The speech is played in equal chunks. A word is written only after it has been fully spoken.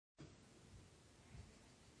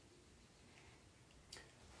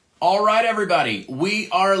All right, everybody, we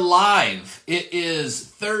are live. It is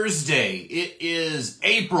Thursday. It is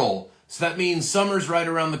April. So that means summer's right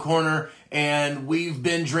around the corner, and we've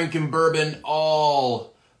been drinking bourbon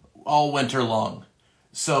all winter long.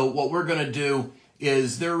 So what we're going to do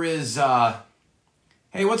is hey,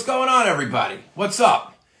 what's going on, everybody? What's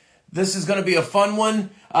up? This is going to be a fun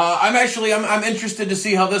one. I'm interested to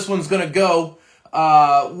see how this one's going to go.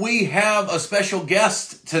 We have a special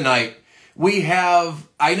guest tonight.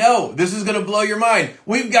 I know, this is going to blow your mind.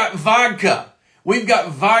 We've got vodka. We've got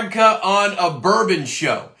vodka on a bourbon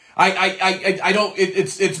show.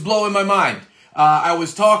 It's blowing my mind. I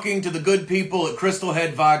was talking to the good people at Crystal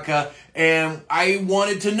Head Vodka, and I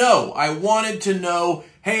wanted to know,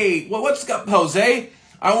 hey, well, what's up, Jose?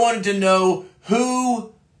 I wanted to know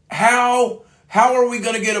how are we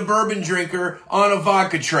going to get a bourbon drinker on a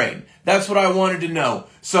vodka train? That's what I wanted to know.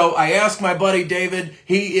 So I asked my buddy David.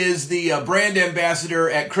 He is the brand ambassador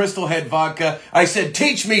at Crystal Head Vodka. I said,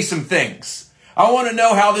 teach me some things. I want to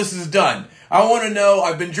know how this is done. I want to know,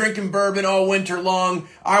 I've been drinking bourbon all winter long.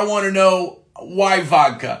 I want to know why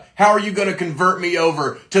vodka. How are you going to convert me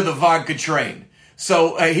over to the vodka train?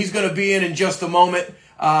 So he's going to be in just a moment.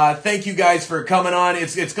 Thank you guys for coming on.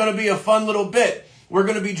 It's going to be a fun little bit. We're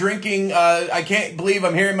going to be drinking, I can't believe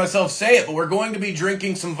I'm hearing myself say it, but we're going to be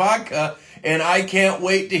drinking some vodka, and I can't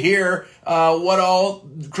wait to hear what all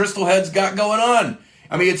Crystal Head's got going on.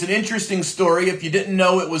 I mean, it's an interesting story. If you didn't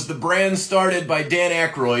know, it was the brand started by Dan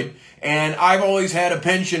Aykroyd, and I've always had a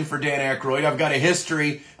penchant for Dan Aykroyd. I've got a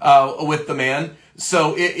history with the man,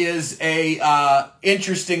 so it is a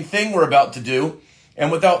interesting thing we're about to do. And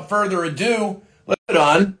without further ado, let's put it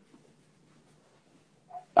on.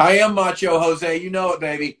 I am Macho Jose. You know it,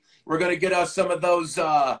 baby. We're going to get us some of those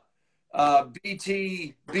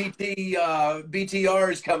BTRs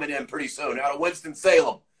coming in pretty soon out of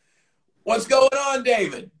Winston-Salem. What's going on,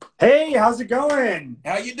 David? Hey, how's it going?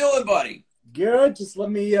 How you doing, buddy? Good. Just let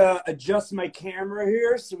me adjust my camera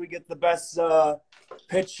here so we get the best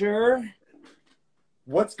picture.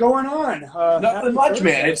 What's going on? Nothing much,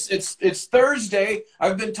 man. It's Thursday.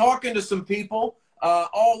 I've been talking to some people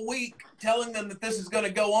all week, telling them that this is going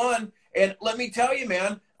to go on. And let me tell you,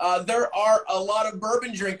 man, there are a lot of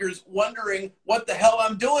bourbon drinkers wondering what the hell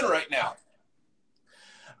I'm doing right now.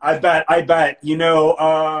 I bet. You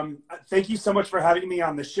know, thank you so much for having me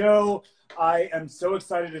on the show. I am so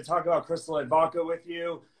excited to talk about Crystal Head Vodka with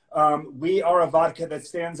you. We are a vodka that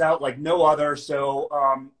stands out like no other. So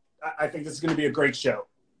I think this is going to be a great show.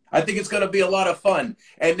 I think it's going to be a lot of fun.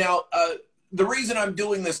 And now, the reason I'm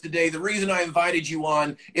doing this today, the reason I invited you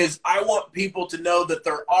on is I want people to know that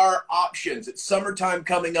there are options. It's summertime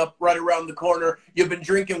coming up right around the corner. You've been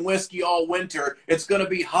drinking whiskey all winter. It's going to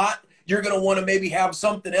be hot. You're going to want to maybe have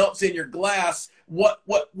something else in your glass. What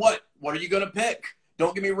are you going to pick?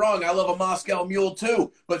 Don't get me wrong. I love a Moscow Mule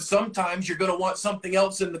too, but sometimes you're going to want something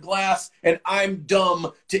else in the glass, and I'm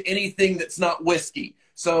dumb to anything that's not whiskey.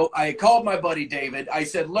 So I called my buddy David. I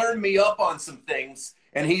said, learn me up on some things.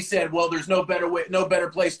 And he said, well, there's no better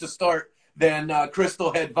place to start than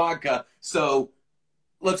Crystal Head Vodka. So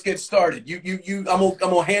let's get started. I'm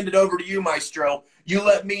gonna hand it over to you, Maestro. You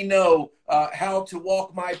let me know how to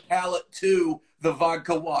walk my palate to the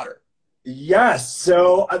vodka water. Yes.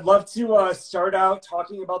 So I'd love to start out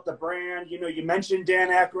talking about the brand. You know, you mentioned Dan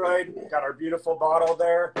Aykroyd. We've got our beautiful bottle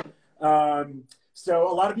there.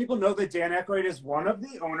 So a lot of people know that Dan Aykroyd is one of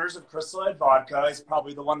the owners of Crystal Head Vodka. He's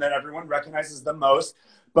probably the one that everyone recognizes the most.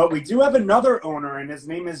 But we do have another owner, and his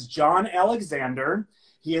name is John Alexander.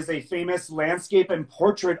 He is a famous landscape and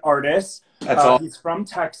portrait artist. That's all. He's from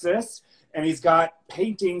Texas, and he's got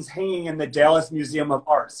paintings hanging in the Dallas Museum of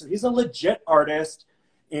Art. So he's a legit artist.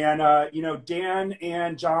 And, you know, Dan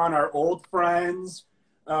and John are old friends,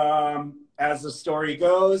 as the story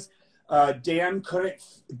goes.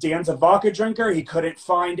 Dan's a vodka drinker. He couldn't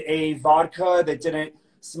find a vodka that didn't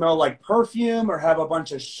smell like perfume or have a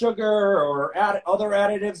bunch of sugar or other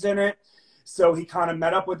additives in it. So he kind of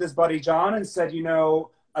met up with his buddy John and said, you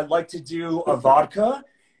know, I'd like to do a vodka.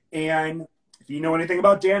 And if you know anything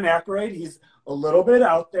about Dan Aykroyd, he's a little bit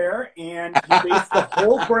out there, and he based the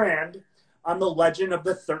whole brand on the legend of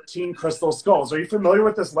the 13 crystal skulls. Are you familiar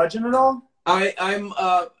with this legend at all? I'm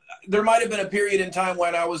there might have been a period in time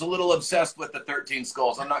when I was a little obsessed with the 13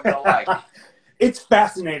 skulls. I'm not going to lie. It's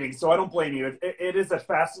fascinating, so I don't blame you. It is a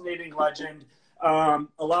fascinating legend. A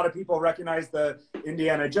lot of people recognize the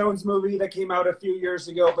Indiana Jones movie that came out a few years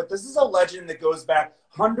ago, but this is a legend that goes back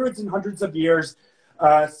hundreds and hundreds of years.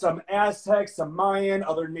 Some Aztecs, some Mayan,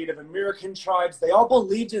 other Native American tribes, they all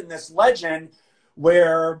believed in this legend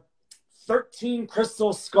where 13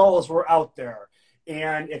 crystal skulls were out there.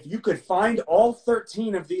 And if you could find all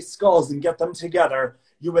 13 of these skulls and get them together,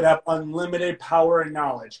 you would have unlimited power and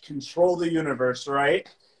knowledge, control the universe, right?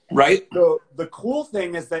 Right. The cool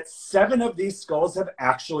thing is that 7 of these skulls have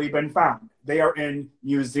actually been found. They are in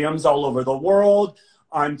museums all over the world.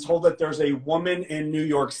 I'm told that there's a woman in New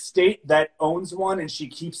York State that owns one, and she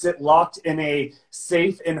keeps it locked in a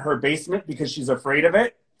safe in her basement because she's afraid of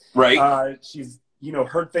it. Right. She's,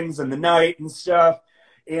 heard things in the night and stuff.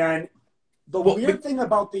 And the weird thing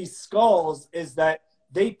about these skulls is that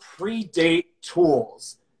they predate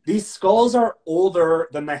tools. These skulls are older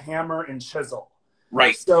than the hammer and chisel.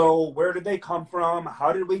 Right. So where did they come from?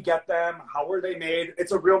 How did we get them? How were they made?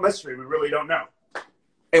 It's a real mystery. We really don't know.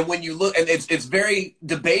 And when you look, and it's very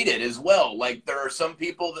debated as well. Like there are some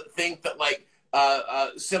people that think that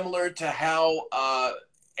similar to how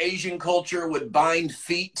Asian culture would bind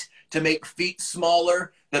feet to make feet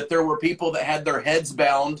smaller, that there were people that had their heads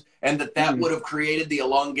bound and that would have created the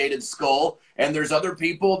elongated skull. And there's other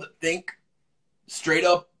people that think straight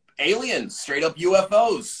up aliens, straight up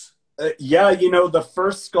UFOs. The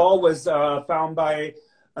first skull was found by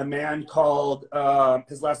a man called,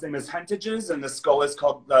 his last name is Hentages, and the skull is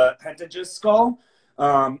called the Hentages skull.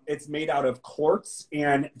 It's made out of quartz,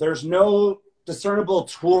 and there's no discernible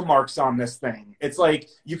tool marks on this thing. It's like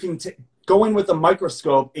you can go in with a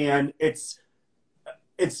microscope, and it's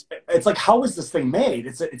like, how is this thing made?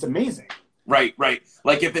 It's amazing. Right.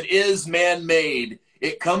 Like if it is man-made,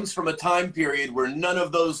 it comes from a time period where none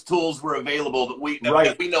of those tools were available that we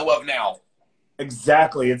know of now.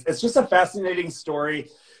 Exactly. It's just a fascinating story.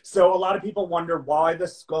 So a lot of people wonder why the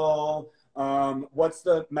skull, what's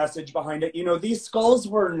the message behind it? These skulls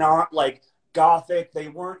were not like Gothic. They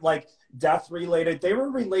weren't like death related. They were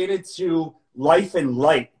related to life and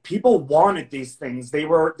light. People wanted these things. They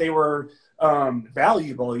were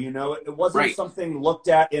valuable, It wasn't something looked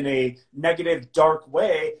at in a negative, dark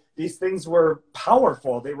way. These things were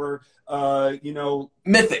powerful. They were,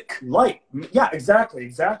 mythic. Light. Yeah,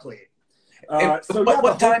 exactly.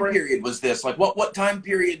 What time period was this? Like, what time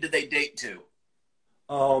period did they date to?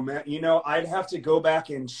 Oh man, I'd have to go back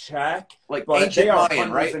and check. Like but ancient they are Mayan,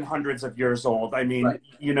 hundreds right? and hundreds of years old. I mean,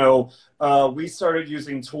 we started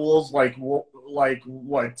using tools like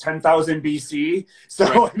what 10,000 BC.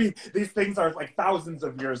 So I mean, these things are like thousands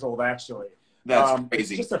of years old, actually. That's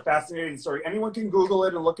crazy. It's just a fascinating story. Anyone can Google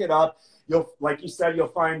it and look it up. Like you said, you'll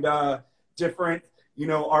find different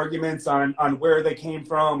arguments on where they came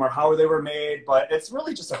from or how they were made. But it's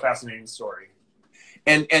really just a fascinating story.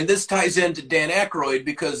 And this ties into Dan Aykroyd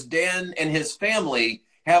because Dan and his family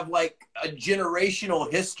have like a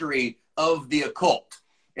generational history of the occult.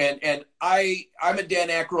 And I'm a Dan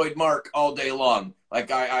Aykroyd mark all day long.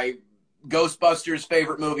 Like I Ghostbusters,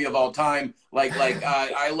 favorite movie of all time.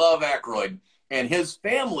 I love Aykroyd. And his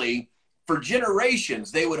family, for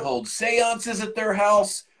generations, they would hold seances at their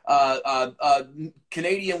house.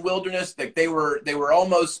 Canadian wilderness, like they were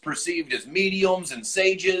almost perceived as mediums and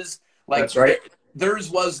sages. Like that's right. Theirs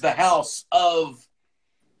was the house of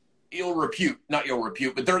ill repute, not ill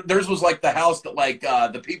repute, but theirs was like the house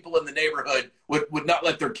that the people in the neighborhood would not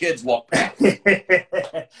let their kids walk past.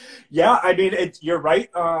 Yeah, I mean, you're right.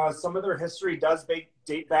 Some of their history does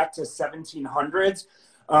date back to 1700s.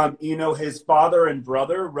 His father and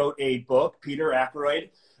brother wrote a book. Peter Aykroyd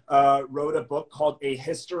wrote a book called A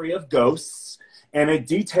History of Ghosts, and it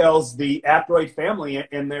details the Aykroyd family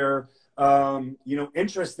and their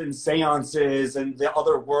interest in seances and the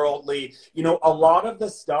otherworldly. A lot of the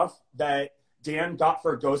stuff that Dan got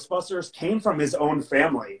for Ghostbusters came from his own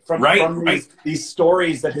family, from these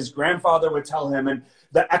stories that his grandfather would tell him. And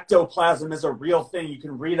the ectoplasm is a real thing. You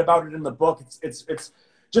can read about it in the book. It's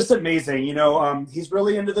just amazing. He's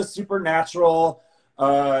really into the supernatural.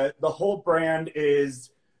 The whole brand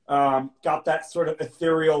is got that sort of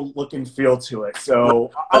ethereal look and feel to it.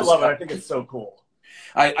 So I love it. I think it's so cool.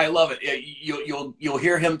 I love it. You'll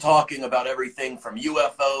hear him talking about everything from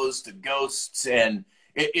UFOs to ghosts, and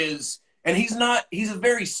he's a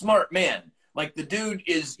very smart man. Like the dude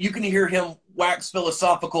is, you can hear him wax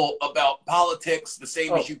philosophical about politics the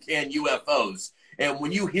same as you can UFOs. And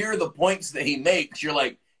when you hear the points that he makes, you're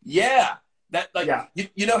like, yeah.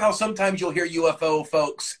 You know how sometimes you'll hear UFO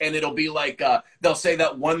folks and it'll be like, they'll say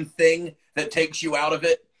that one thing that takes you out of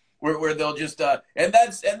it. Where they'll just and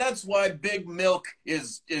that's why Big Milk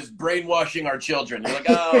is brainwashing our children. You're like,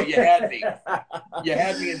 oh, you had me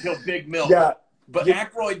until Big Milk. Yeah. But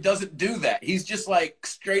Aykroyd doesn't do that. He's just like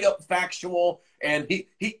straight up factual. And he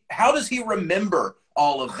how does he remember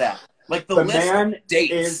all of that? Like the list man of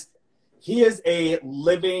dates. He is a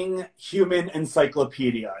living human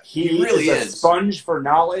encyclopedia. He really is a sponge for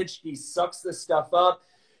knowledge. He sucks this stuff up.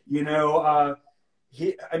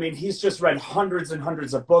 I mean, he's just read hundreds and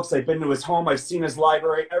hundreds of books. I've been to his home. I've seen his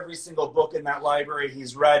library. Every single book in that library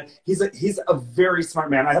he's read. He's a very smart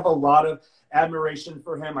man. I have a lot of admiration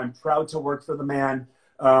for him. I'm proud to work for the man.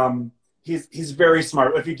 He's very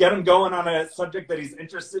smart. If you get him going on a subject that he's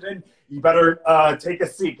interested in, you better take a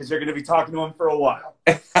seat because you're going to be talking to him for a while.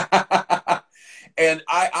 And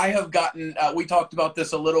I have gotten, we talked about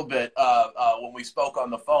this a little bit when we spoke on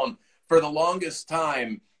the phone. For the longest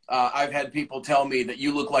time, I've had people tell me that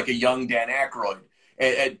you look like a young Dan Aykroyd,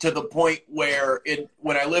 and to the point where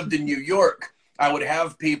when I lived in New York, I would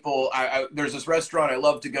have people, there's this restaurant I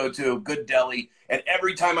love to go to, Good Deli, and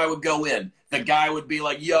every time I would go in, the guy would be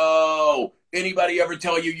like, yo, anybody ever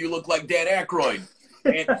tell you look like Dan Aykroyd?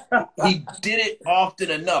 And he did it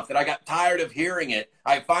often enough that I got tired of hearing it.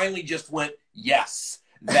 I finally just went, yes,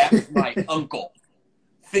 that's my uncle,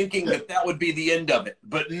 thinking that would be the end of it.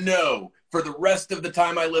 But no. For the rest of the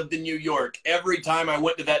time I lived in New York, every time I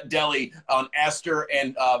went to that deli on Astor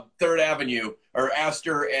and 3rd Avenue, or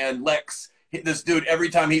Astor and Lex, this dude, every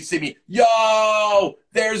time he'd see me, yo,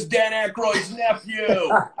 there's Dan Aykroyd's nephew.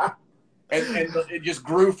 and it just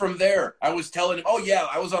grew from there. I was telling him, oh, yeah,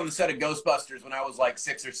 I was on the set of Ghostbusters when I was like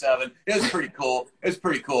 6 or 7. It was pretty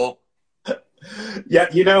cool. Yeah,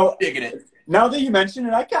 digging it. Now that you mention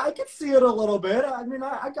it, I could see it a little bit. I mean,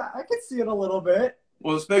 I could see it a little bit.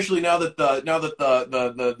 Well, especially now that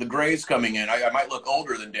the gray's coming in, I might look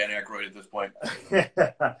older than Dan Aykroyd at this point.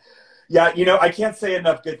 Yeah, I can't say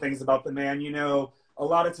enough good things about the man. A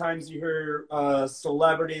lot of times you hear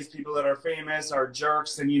celebrities, people that are famous, are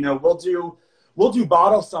jerks, and we'll do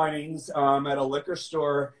bottle signings at a liquor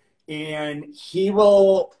store, and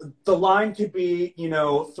the line could be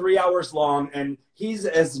 3 hours long, and he's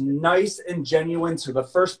as nice and genuine to the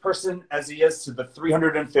first person as he is to the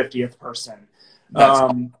 350th person.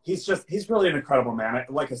 He's really an incredible man.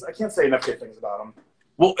 I can't say enough good things about him.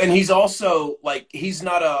 Well, and he's also he's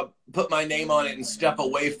not a put my name on it and step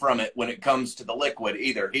away from it when it comes to the liquid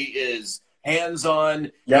either. He is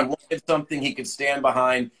hands-on. Yep. He wanted something he could stand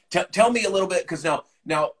behind. Tell me a little bit, because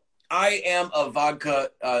now I am a vodka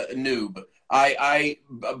noob.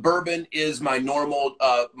 Bourbon is my normal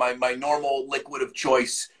my normal liquid of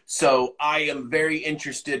choice. So I am very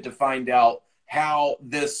interested to find out how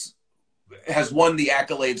this has won the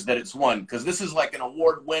accolades that it's won, because this is like an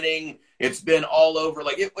award-winning. It's been all over.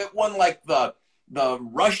 It won the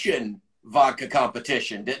Russian vodka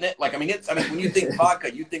competition, didn't it? When you think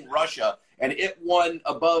vodka, you think Russia, and it won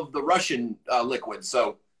above the Russian liquid.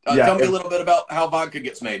 So tell me a little bit about how vodka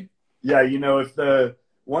gets made. Yeah, if the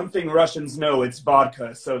one thing Russians know, it's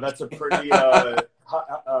vodka. So that's a pretty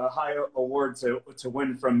high award to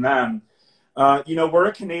win from them. We're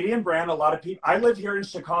a Canadian brand. A lot of people. I live here in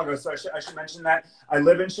Chicago, so I should mention that. I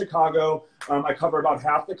live in Chicago. I cover about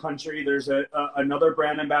half the country. There's another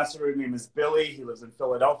brand ambassador. His name is Billy. He lives in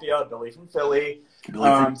Philadelphia. Billy from Philly.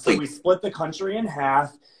 So we split the country in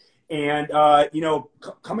half. And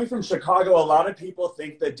coming from Chicago, a lot of people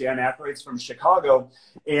think that Dan Aykroyd's from Chicago,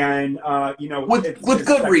 and with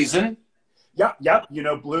good reason. Yep.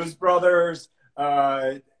 Blues Brothers.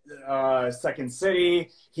 Second City.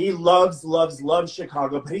 He loves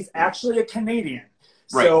Chicago, but he's actually a Canadian.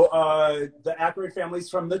 Right. So the Aykroyd family's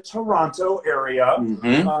from the Toronto area,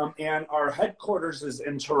 and our headquarters is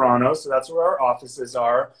in Toronto, so that's where our offices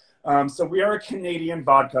are. So we are a Canadian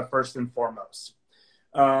vodka first and foremost.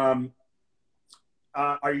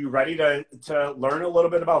 Are you ready to learn a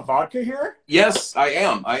little bit about vodka here? Yes, I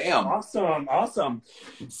am. Awesome.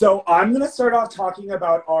 So I'm going to start off talking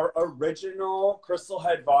about our original Crystal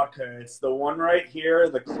Head vodka. It's the one right here,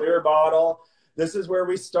 the clear bottle. This is where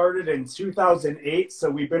we started in 2008. So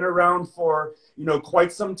we've been around for,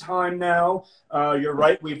 quite some time now. You're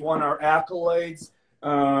right. We've won our accolades.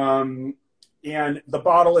 And the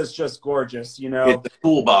bottle is just gorgeous, It's a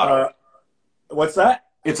cool bottle. What's that?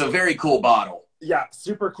 It's a very cool bottle. Yeah,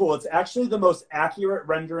 super cool. It's actually the most accurate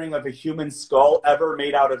rendering of a human skull ever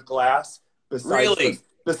made out of glass.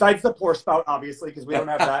 Besides the pour spout, obviously, because we don't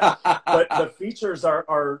have that. But the features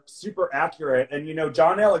are super accurate. And,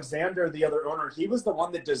 John Alexander, the other owner, he was the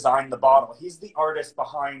one that designed the bottle. He's the artist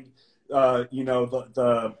behind,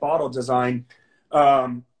 the bottle design.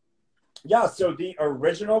 So the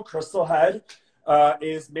original Crystal Head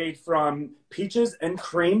is made from peaches and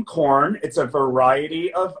cream corn. It's a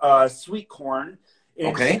variety of sweet corn.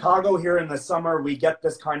 In Chicago here in the summer, we get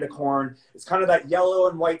this kind of corn. It's kind of that yellow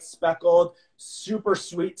and white speckled, super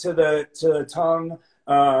sweet to the tongue.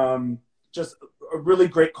 Just a really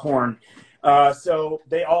great corn. So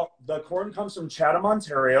the corn comes from Chatham,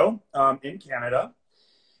 Ontario, in Canada.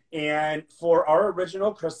 And for our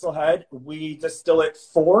original Crystal Head, we distill it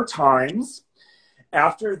 4 times.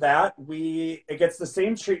 After that, it gets the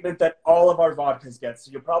same treatment that all of our vodkas get.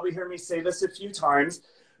 So you'll probably hear me say this a few times,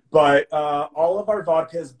 but all of our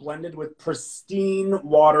vodka is blended with pristine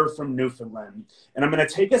water from Newfoundland. And I'm going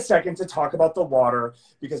to take a second to talk about the water,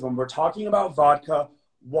 because when we're talking about vodka,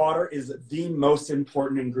 water is the most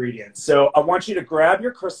important ingredient. So I want you to grab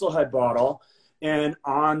your Crystal Head bottle, and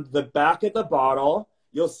on the back of the bottle,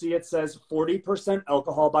 you'll see it says 40%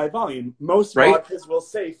 alcohol by volume. Most vodkas will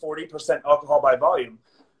say 40% alcohol by volume.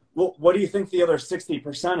 Well, what do you think the other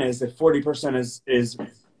 60% is if 40% is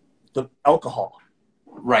the alcohol?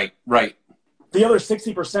 Right. The other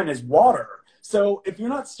 60% is water. So if you're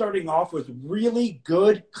not starting off with really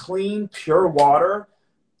good, clean, pure water,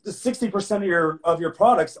 the 60% of your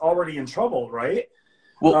product's already in trouble, right?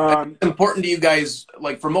 Well, it's important to you guys,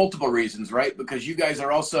 like, for multiple reasons, right? Because you guys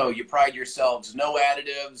are also, you pride yourselves, no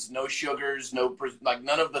additives, no sugars, like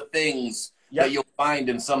none of the things that you'll find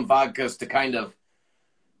in some vodkas to kind of,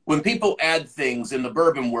 when people add things in the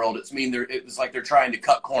bourbon world, it's like they're trying to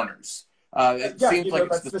cut corners. It seems like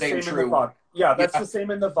it's the same true. That's the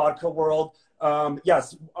same in the vodka world.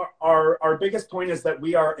 Yes, our biggest point is that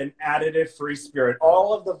we are an additive-free spirit.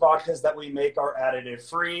 All of the vodkas that we make are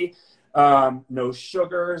additive-free. No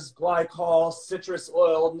sugars, glycol, citrus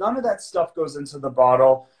oil, none of that stuff goes into the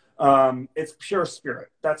bottle. It's pure spirit.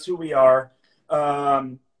 That's who we are.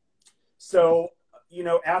 So,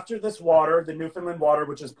 after this water, the Newfoundland water,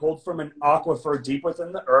 which is pulled from an aquifer deep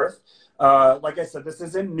within the earth, like I said, this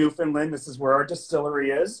is in Newfoundland. This is where our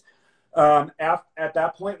distillery is. At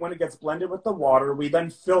that point, when it gets blended with the water, we then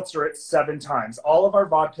filter it 7 times. All of our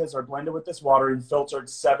vodkas are blended with this water and filtered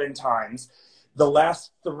 7 times. The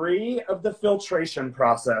last 3 of the filtration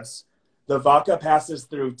process, the vodka passes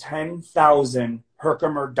through 10,000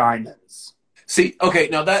 Herkimer diamonds. See, okay,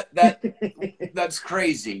 now that's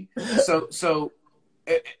crazy. So,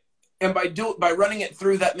 and by running it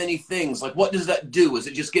through that many things, like, what does that do? Is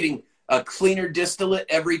it just getting a cleaner distillate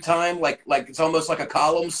every time? Like it's almost like a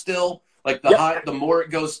column still. Like the more it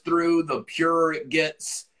goes through, the purer it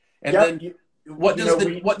gets. And then. What do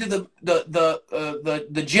the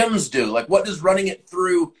gems do? Like, what does running it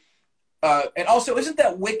through? And also, isn't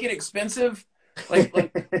that wicked expensive?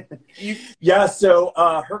 So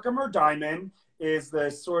Herkimer diamond is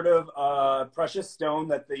the sort of precious stone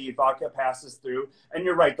that the vodka passes through. And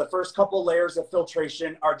you're right, the first couple layers of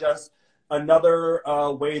filtration are just another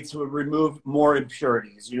way to remove more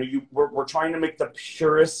impurities. We're trying to make the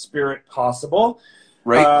purest spirit possible.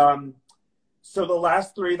 Right. So the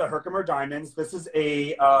last 3, the Herkimer diamonds, this is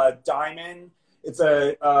a diamond. It's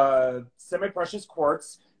a semi-precious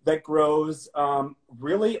quartz that grows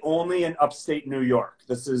really only in upstate New York.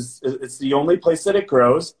 It's the only place that it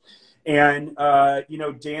grows. And,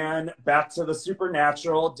 Dan, back to the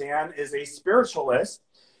supernatural, Dan is a spiritualist.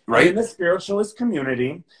 Right. In the spiritualist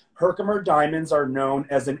community, Herkimer diamonds are known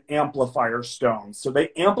as an amplifier stone. So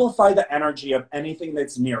they amplify the energy of anything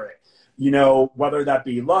that's near it. Whether that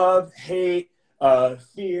be love, hate,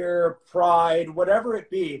 fear, pride, whatever it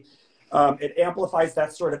be, it amplifies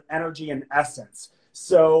that sort of energy and essence.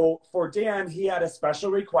 So for Dan, he had a special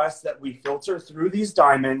request that we filter through these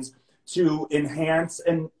diamonds to enhance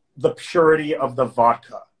the purity of the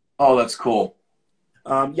vodka. Oh, that's cool.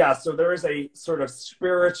 So there is a sort of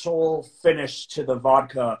spiritual finish to the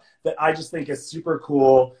vodka that I just think is super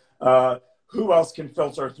cool. Who else can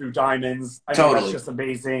filter through diamonds? I think that's just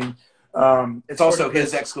amazing. It's also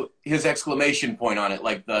his exclamation point on it,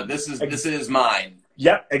 like this is mine.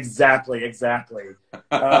 Yep, exactly. You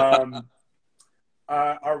want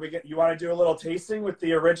to do a little tasting with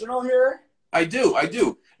the original here? I do.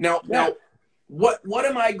 Now, what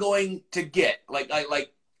am I going to get? Like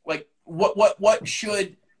what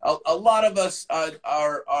should a lot of us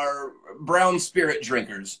are brown spirit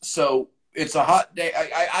drinkers, so it's a hot day.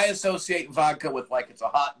 I associate vodka with, like, it's a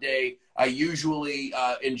hot day. I usually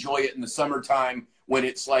enjoy it in the summertime when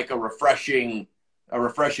it's like a refreshing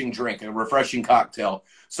drink, a refreshing cocktail.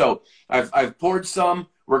 So I've poured some.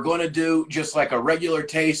 We're going to do just like a regular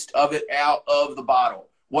taste of it out of the bottle.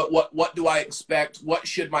 What do I expect? What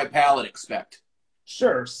should my palate expect?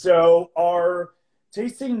 Sure. So our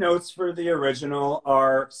tasting notes for the original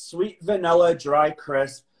are sweet vanilla, dry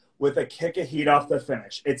crisp, with a kick of heat off the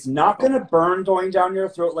finish. It's not going to burn going down your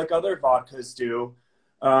throat like other vodkas do,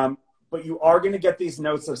 but you are going to get these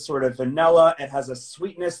notes of sort of vanilla. It has a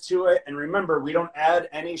sweetness to it. And remember, we don't add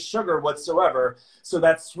any sugar whatsoever. So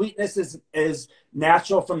that sweetness is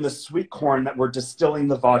natural from the sweet corn that we're distilling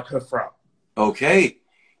the vodka from. Okay.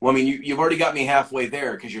 Well, I mean, you've already got me halfway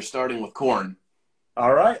there because you're starting with corn.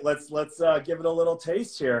 All right. Let's give it a little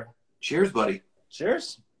taste here. Cheers, buddy.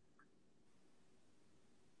 Cheers.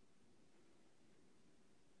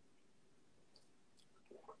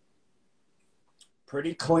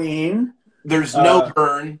 pretty clean. There's no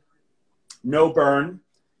burn. No burn.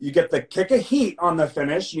 You get the kick of heat on the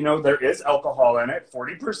finish. You know, there is alcohol in it,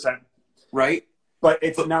 40%. Right. But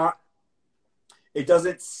it's not, it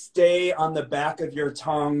doesn't stay on the back of your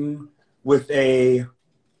tongue with a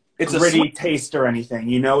gritty taste or anything.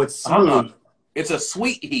 You know, it's smooth. It's a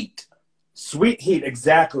sweet heat. Sweet heat,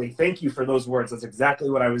 exactly. Thank you for those words. That's exactly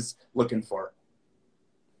what I was looking for.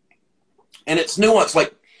 And it's nuanced.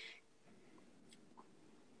 Like,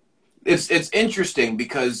 it's interesting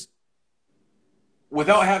because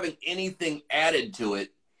without having anything added to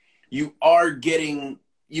it, you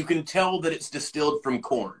can tell that it's distilled from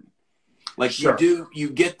corn. Like Sure. you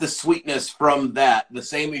get the sweetness from that, the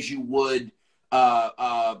same as you would,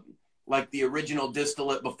 like the original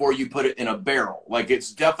distillate before you put it in a barrel. Like,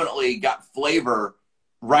 it's definitely got flavor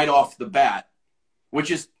right off the bat, which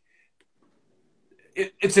is,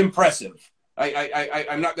 it's impressive.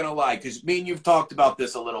 I'm not going to lie, because me and you've talked about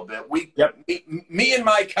this a little bit. Me and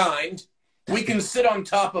my kind, we can sit on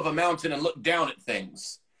top of a mountain and look down at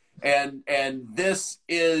things. And this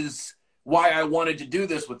is why I wanted to do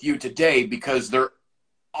this with you today, because there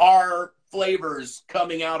are flavors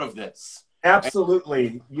coming out of this.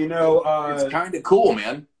 Absolutely. You know, It's kind of cool,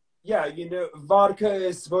 man. yeah, you know, vodka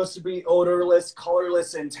is supposed to be odorless,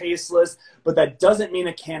 colorless, and tasteless, but that doesn't mean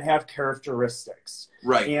it can't have characteristics.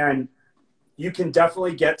 Right. And you can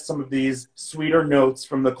definitely get some of these sweeter notes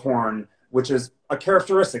from the corn, which is a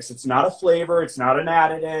characteristics. It's not a flavor. It's not an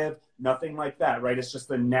additive. Nothing like that, right? It's just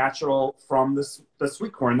the natural from the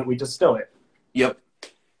sweet corn that we distill it. Yep.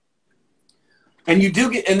 And you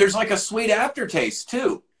do get, and there's like a sweet aftertaste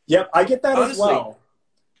too. Yep, I get that Honestly, as well.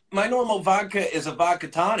 My normal vodka is a vodka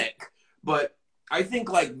tonic, but I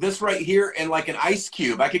think like this right here and like an ice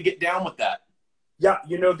cube, I could get down with that. Yeah,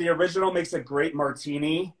 you know, the original makes a great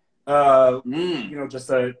martini. You know, just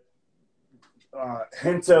a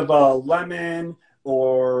hint of lemon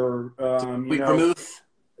or Sweet vermouth.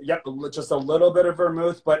 Yep, just a little bit of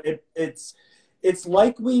vermouth, but it's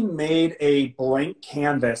like we made a blank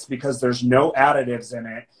canvas because there's no additives in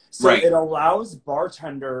it. So Right. It allows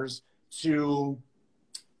bartenders to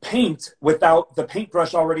paint without the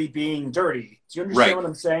paintbrush already being dirty. Do you understand Right. what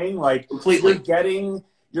I'm saying? Like, Completely.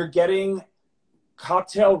 you're getting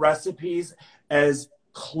cocktail recipes as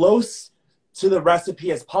close to the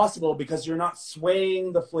recipe as possible because you're not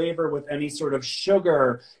swaying the flavor with any sort of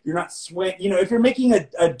sugar. You're not swaying, you know, if you're making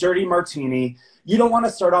a dirty martini, you don't want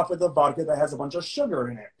to start off with a vodka that has a bunch of sugar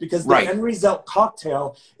in it because the Right. end result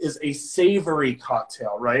cocktail is a savory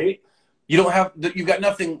cocktail, right? You don't have, you've got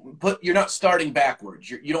nothing, you're not starting backwards.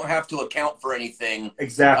 You don't have to account for anything.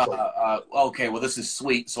 Exactly. Okay, well, this is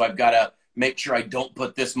sweet, so I've got to make sure I don't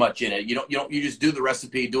put this much in it. You just do the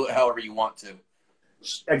recipe, do it however you want to.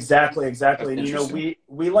 Exactly. That's And, you know, interesting.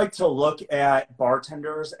 we like to look at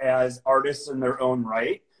bartenders as artists in their own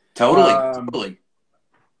right. Totally.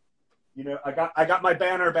 You know, I got my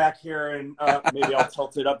banner back here, and maybe I'll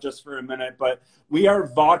tilt it up just for a minute. But we are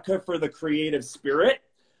vodka for the creative spirit.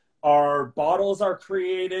 Our bottles are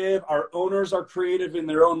creative. Our owners are creative in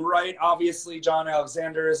their own right. Obviously, John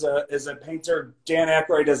Alexander is a painter. Dan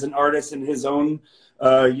Aykroyd is an artist in his own,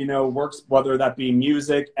 you know, works, whether that be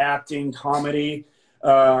music, acting, comedy.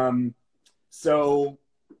 So,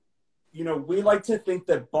 you know, we like to think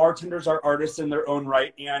that bartenders are artists in their own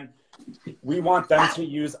right, and we want them to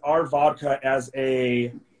use our vodka as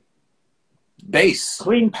a Base.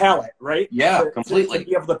 clean palette, right? Yeah, To completely.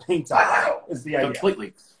 be able to paint on is the idea.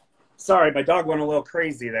 Completely. Sorry, my dog went a little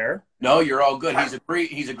crazy there. No, you're all good. He's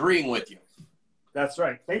agreeing with you. That's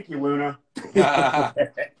right. Thank you, Luna.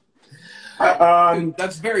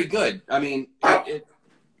 That's very good. I mean,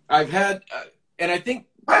 I've had, and I think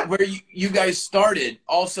where you guys started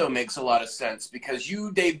also makes a lot of sense because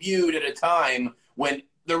you debuted at a time when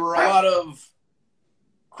there were a lot of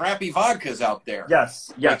crappy vodkas out there.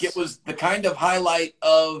 Yes. Like it was the kind of highlight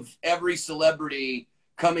of every celebrity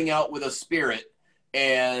coming out with a spirit.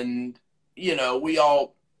 And, you know, we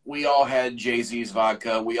all had Jay-Z's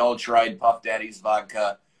vodka. We all tried Puff Daddy's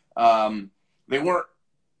vodka. They weren't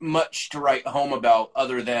much to write home about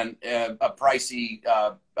other than a pricey,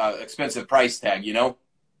 expensive price tag, you know?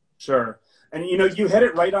 Sure. And, you know, you hit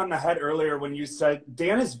it right on the head earlier when you said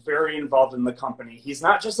Dan is very involved in the company. He's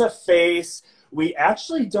not just a face. We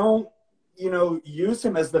actually don't, you know, use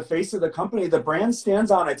him as the face of the company. The brand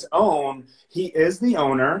stands on its own. He is the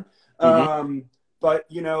owner. But,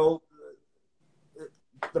 you know,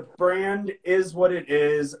 the brand is what it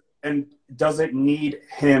is and doesn't need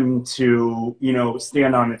him to, you know,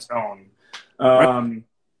 stand on its own. Right.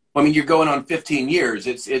 I mean, you're going on 15 years.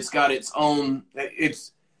 It's got its own.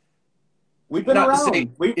 It's we've been not around. to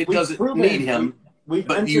say We've it doesn't proven, need him. we've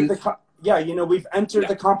but entered you, we've entered yeah,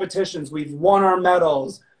 the competitions. We've won our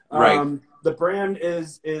medals. right. The brand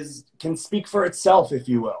can speak for itself, if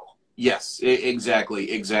you will. Yes,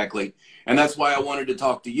 exactly, exactly. And that's why I wanted to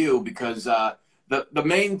talk to you because the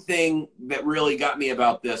main thing that really got me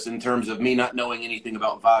about this in terms of me not knowing anything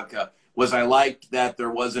about vodka was I liked that there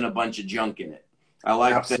wasn't a bunch of junk in it. I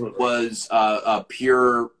liked that it Absolutely. was a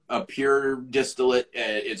pure distillate.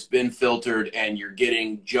 It's been filtered, and you're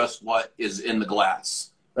getting just what is in the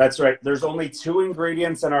glass. That's right. There's only 2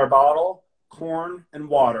 ingredients in our bottle: corn and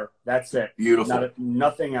water. That's it. Beautiful.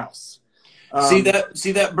 Nothing else. See that?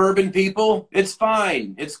 See that bourbon, people? It's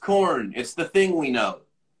fine. It's corn. It's the thing we know.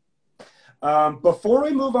 Before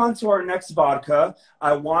we move on to our next vodka,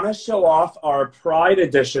 I want to show off our Pride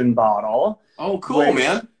Edition bottle. Oh, cool,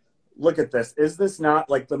 man. Look at this. Is this not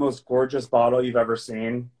like the most gorgeous bottle you've ever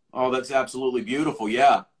seen? Oh, that's absolutely beautiful.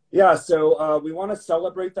 Yeah. Yeah, so we want to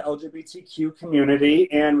celebrate the LGBTQ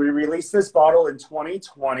community, and we released this bottle in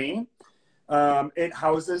 2020. It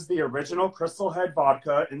houses the original Crystal Head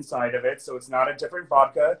vodka inside of it, so it's not a different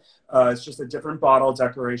vodka. It's just a different bottle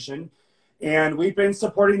decoration. And we've been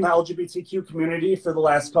supporting the LGBTQ community for the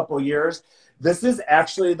last couple of years. This is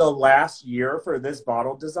actually the last year for this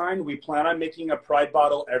bottle design. We plan on making a Pride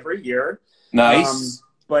bottle every year. Nice.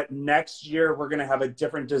 But next year, we're going to have a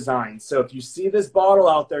different design. So if you see this bottle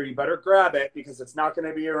out there, you better grab it because it's not going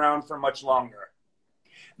to be around for much longer.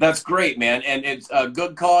 That's great, man. And it's a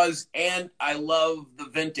good cause. And I love the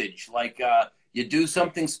vintage. Like you do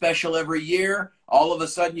something special every year, all of a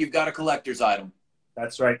sudden you've got a collector's item.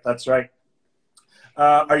 That's right. That's right.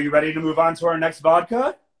 Are you ready to move on to our next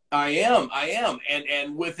vodka? I am.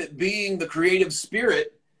 And with it being the creative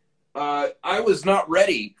spirit, I was not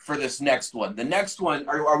ready for this next one. The next one,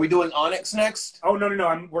 are we doing Onyx next? Oh, no.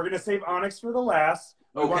 We're going to save Onyx for the last.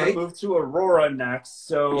 We want to Okay. move to Aurora next.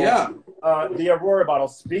 So Yeah. The Aurora bottle,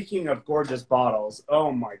 speaking of gorgeous bottles,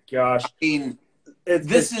 oh my gosh. I mean,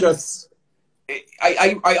 It's just...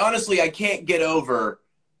 I honestly, I can't get over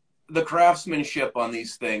the craftsmanship on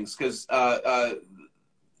these things because Mr.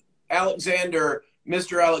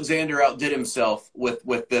 Alexander outdid himself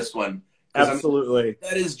with this one. Absolutely.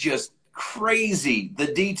 That is just crazy, the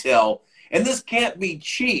detail. And this can't be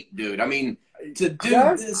cheap, dude. I mean, to do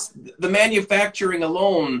this, the manufacturing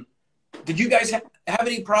alone, did you guys have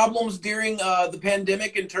any problems during the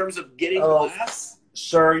pandemic in terms of getting glass?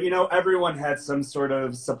 Sure. Everyone had some sort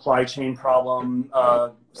of supply chain problem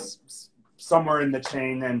somewhere in the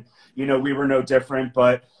chain. And, we were no different.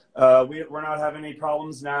 But we're not having any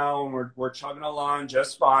problems now. And we're chugging along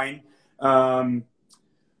just fine.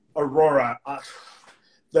 Aurora,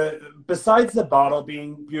 besides the bottle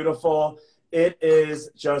being beautiful, it is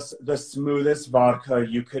just the smoothest vodka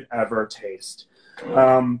you could ever taste.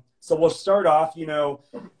 So we'll start off,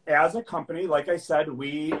 as a company, like I said,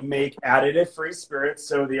 we make additive-free spirits.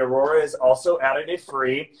 So the Aurora is also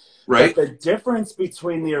additive-free. Right. But the difference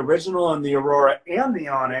between the original and the Aurora and the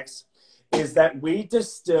Onyx is that we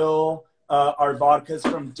distill our vodkas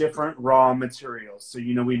from different raw materials. So,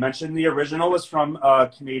 we mentioned the original was from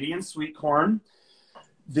Canadian sweet corn.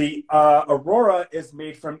 The Aurora is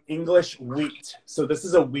made from English wheat. So this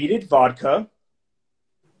is a wheated vodka.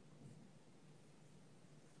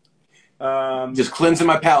 Just cleansing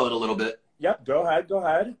my palate a little bit. Yep, go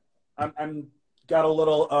ahead. I'm got a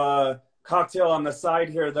little cocktail on the side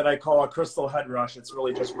here that I call a Crystal Head Rush. It's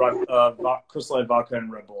really just Crystal Head vodka and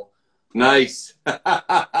Red Bull. Nice.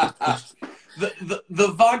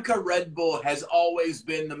 The vodka Red Bull has always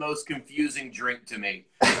been the most confusing drink to me.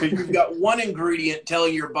 You've got one ingredient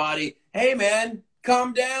telling your body, hey man,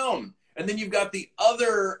 calm down. And then you've got the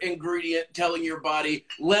other ingredient telling your body,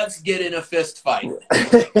 let's get in a fist fight.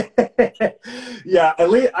 Yeah, at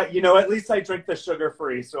least I drink the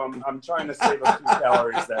sugar-free, so I'm trying to save a few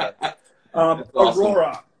calories there. Awesome.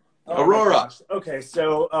 Aurora. Oh Aurora. Okay,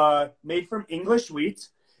 so made from English wheat.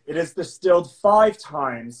 It is distilled 5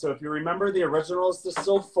 times. So if you remember, the original is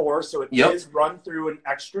distilled 4, so it is run through an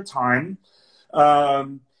extra time.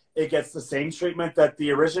 It gets the same treatment that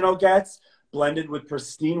the original gets, blended with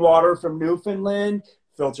pristine water from Newfoundland,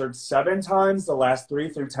 filtered 7 times, the last 3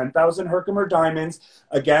 through 10,000 Herkimer diamonds.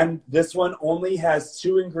 Again, this one only has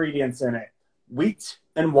 2 ingredients in it: wheat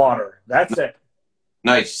and water. That's it.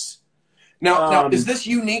 Nice. Now, is this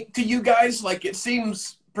unique to you guys? Like, it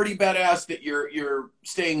seems pretty badass that you're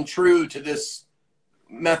staying true to this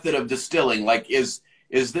method of distilling. Like, is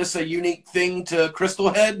this a unique thing to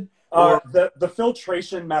Crystal Head? The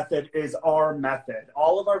filtration method is our method.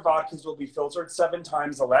 All of our vodkas will be filtered 7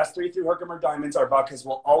 times. The last 3 through Herkimer diamonds. Our vodkas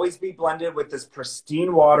will always be blended with this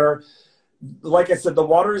pristine water. Like I said, the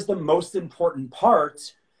water is the most important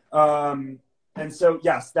part. And so,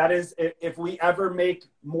 yes, that is, if we ever make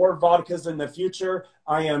more vodkas in the future,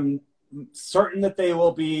 I am certain that they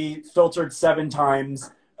will be filtered 7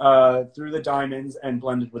 times through the diamonds and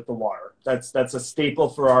blended with the water. That's a staple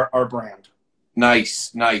for our brand.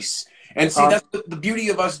 Nice, nice. And see, that's the beauty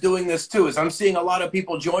of us doing this too, is I'm seeing a lot of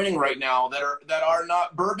people joining right now that are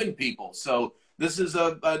not bourbon people. So this is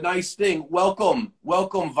a nice thing. Welcome,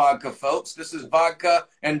 vodka folks. This is vodka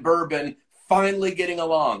and bourbon finally getting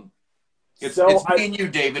along. It's me and you,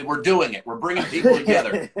 David. We're doing it. We're bringing people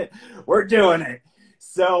together. We're doing it.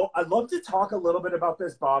 So I'd love to talk a little bit about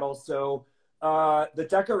this bottle. So the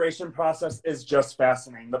decoration process is just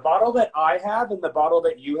fascinating. The bottle that I have and the bottle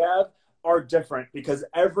that you have are different because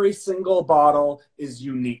every single bottle is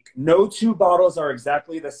unique. No 2 bottles are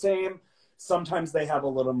exactly the same. Sometimes they have a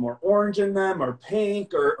little more orange in them or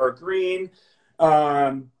pink or green.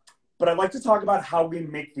 But I'd like to talk about how we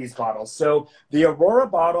make these bottles. So the Aurora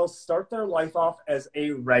bottles start their life off as a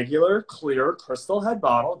regular, clear Crystal Head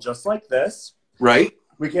bottle, just like this. Right.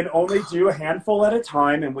 We can only do a handful at a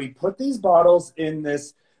time, and we put these bottles in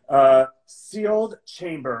this sealed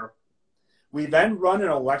chamber. We then run an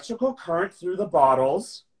electrical current through the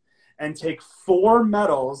bottles and take 4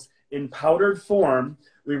 metals in powdered form.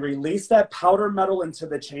 We release that powder metal into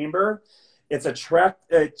the chamber. It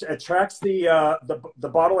attracts the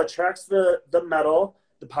bottle attracts the metal,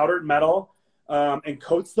 the powdered metal, and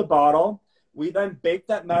coats the bottle. We then bake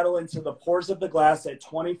that metal into the pores of the glass at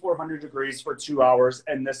 2,400 degrees for 2 hours,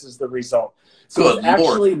 and this is the result. So it's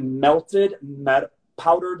actually melted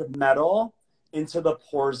powdered metal into the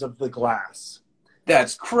pores of the glass.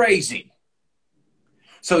 That's crazy.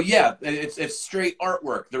 So yeah, it's straight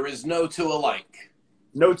artwork. There is no 2 alike.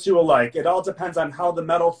 No 2 alike. It all depends on how the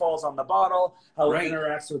metal falls on the bottle, how it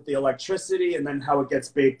interacts with the electricity, and then how it gets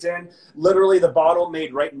baked in. Literally, the bottle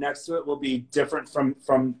made right next to it will be different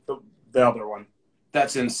from the other one.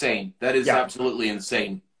 That's insane. That is absolutely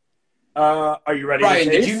insane. Are you ready? Ryan,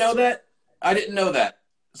 did you know that? I didn't know that.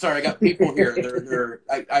 Sorry, I got people here.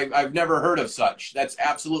 I've never heard of such. That's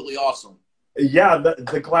absolutely awesome. Yeah,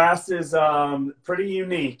 the glass is pretty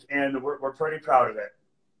unique, and we're pretty proud of it.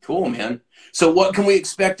 Cool, man. So what can we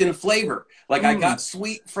expect in flavor? Like I got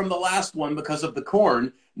sweet from the last one because of the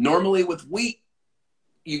corn. Normally with wheat,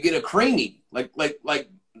 you get a creamy. Like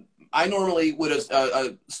I normally would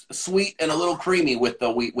a sweet and a little creamy with a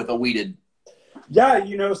wheated.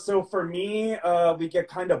 Yeah, so for me, we get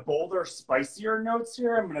kind of bolder, spicier notes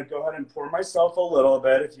here. I'm going to go ahead and pour myself a little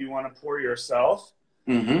bit if you want to pour yourself.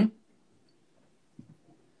 Mm-hmm.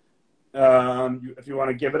 If you want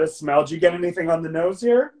to give it a smell. Do you get anything on the nose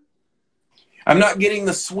here? I'm not getting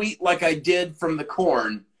the sweet like I did from the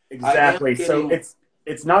corn. Exactly. So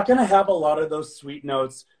it's not going to have a lot of those sweet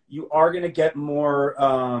notes. You are going to get more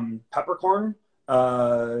peppercorn,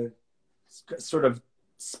 sort of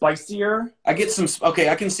spicier. I get some. Okay,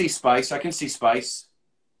 I can see spice.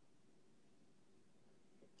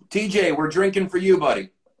 TJ, we're drinking for you, buddy.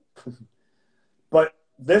 But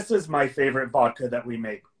this is my favorite vodka that we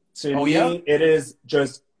make. To me, it is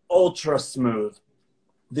just ultra smooth.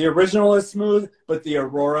 The original is smooth, but the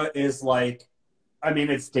Aurora is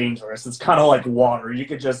it's dangerous. It's kind of like water. You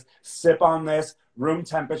could just sip on this, room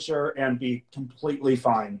temperature, and be completely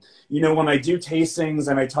fine. When I do tastings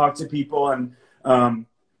and I talk to people and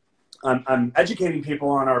I'm educating people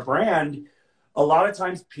on our brand, a lot of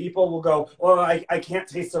times people will go, well, I can't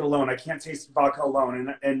taste it alone. I can't taste vodka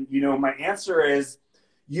alone. And my answer is,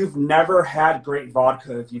 you've never had great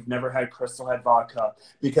vodka if you've never had Crystal Head vodka,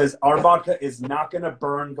 because our vodka is not going to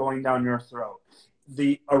burn going down your throat.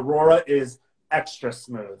 The Aurora is extra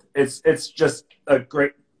smooth. It's just a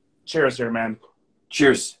great. Cheers here, man.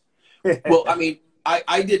 Cheers. Well,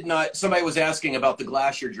 I did not. Somebody was asking about the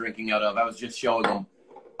glass you're drinking out of. I was just showing them.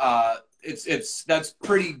 That's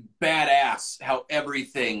pretty badass how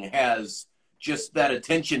everything has just that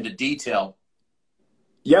attention to detail.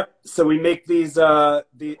 Yep. So we make these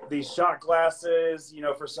shot glasses,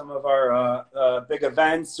 for some of our big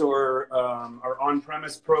events or our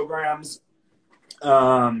on-premise programs.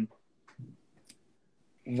 What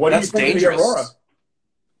do you think dangerous. of the Aurora?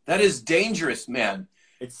 That is dangerous, man.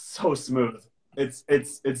 It's so smooth.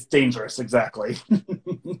 It's dangerous. Exactly.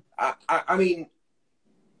 I mean,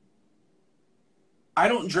 I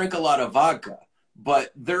don't drink a lot of vodka,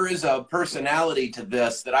 but there is a personality to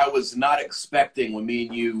this that I was not expecting when me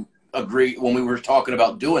and you when we were talking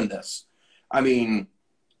about doing this. I mean,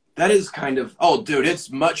 that is kind of, oh, dude, it's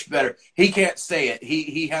much better. He can't say it.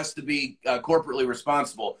 He has to be corporately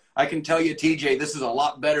responsible. I can tell you, TJ, this is a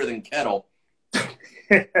lot better than Kettle.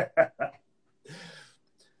 My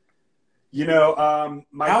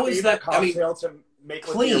favorite cocktail to make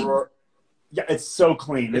with the Aurora. Yeah, it's so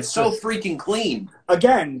clean. It's so freaking clean.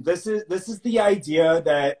 Again, this is the idea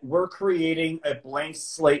that we're creating a blank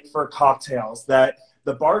slate for cocktails, that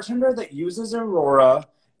the bartender that uses Aurora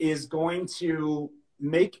is going to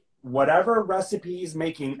make whatever recipe he's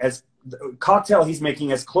making as cocktail he's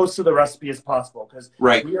making as close to the recipe as possible, because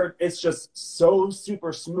right. It's just so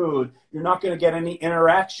super smooth. You're not going to get any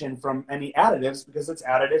interaction from any additives because it's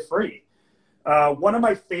additive free. One of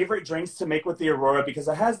my favorite drinks to make with the Aurora, because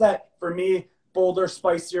it has that, for me, bolder,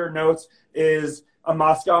 spicier notes, is a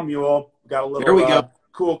Moscow Mule. Got a little there we go.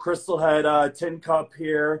 Cool Crystal Head tin cup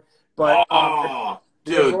here. But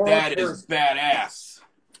dude, that is badass.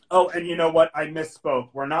 Oh, and you know what? I misspoke.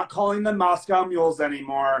 We're not calling them Moscow Mules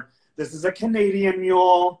anymore. This is a Canadian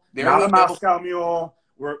Mule, not a Moscow Mule.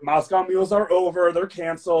 Moscow Mules are over. They're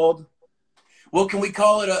canceled. Well, can we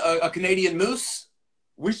call it a Canadian Moose?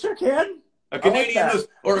 We sure can. A Canadian Moose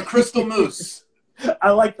or a Crystal Moose.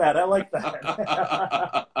 I like that.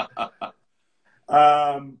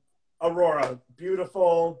 Aurora,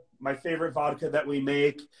 beautiful. My favorite vodka that we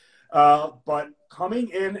make. But coming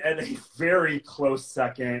in at a very close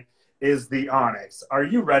second is the Onyx. Are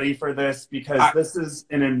you ready for this? Because this is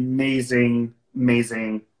an amazing,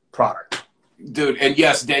 amazing product. Dude, and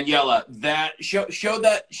yes, Daniela, that show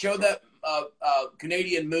that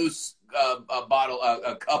Canadian Moose bottle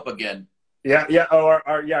cup again. Yeah. Oh,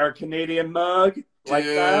 our Canadian mug. Dude, like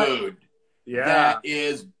that? Yeah. That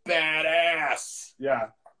is badass. Yeah.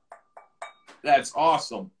 That's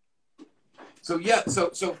awesome. So yeah, so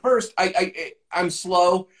first I'm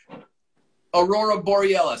slow. Aurora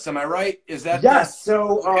Borealis, am I right? Is that yes?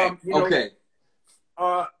 So okay.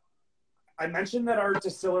 I mentioned that our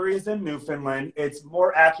distillery is in Newfoundland. It's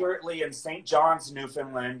more accurately in St. John's,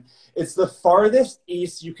 Newfoundland. It's the farthest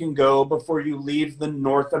east you can go before you leave the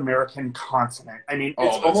North American continent. I mean,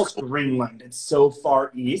 it's almost cool. Greenland. It's so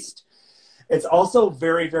far east. It's also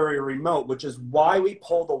very, very remote, which is why we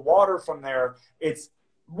pull the water from there. It's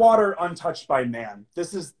water untouched by man.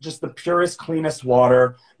 This is just the purest, cleanest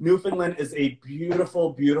water. Newfoundland is a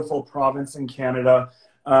beautiful, beautiful province in Canada.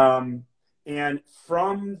 And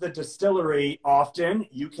from the distillery, often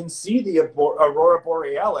you can see the Aurora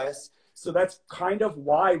Borealis. So that's kind of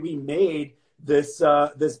why we made this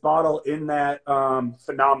this bottle in that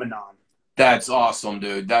phenomenon. That's awesome,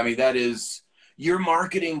 dude. I mean, that is, your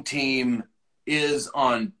marketing team is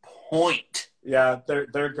on point. Yeah,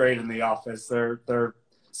 they're great in the office. They're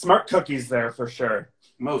smart cookies there for sure.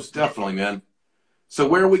 Most definitely, man. So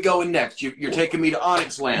where are we going next? You're taking me to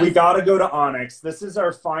Onyx Land. We got to go to Onyx. This is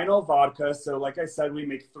our final vodka. So like I said, we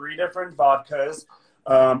make 3 different vodkas.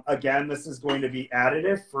 Again, this is going to be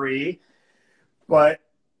additive free. But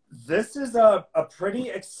this is a pretty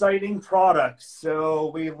exciting product. So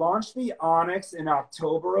we launched the Onyx in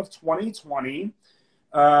October of 2020.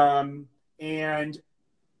 And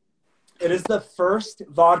it is the first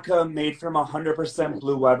vodka made from 100%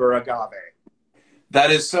 Blue Weber agave. That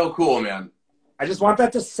is so cool, man. I just want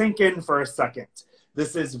that to sink in for a second.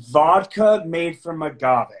 This is vodka made from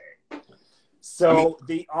agave. So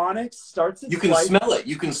the Onyx starts its You can smell it.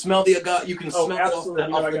 You can smell the agave. You can smell absolutely. it.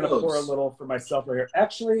 I'm going to pour a little for myself right here.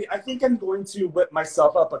 Actually, I think I'm going to whip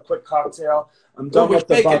myself up a quick cocktail. I'm done with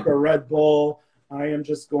the vodka Red Bull. I am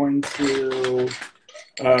just going to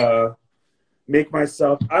make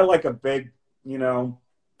myself. I like a big, I'm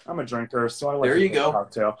a drinker, so I like a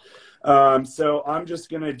cocktail. So I'm just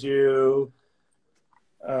going to do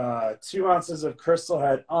 2 ounces of Crystal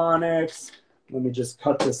Head Onyx. Let me just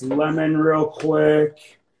cut this lemon real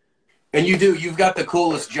quick. And you've got the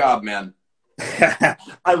coolest job, man.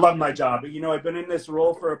 I love my job. I've been in this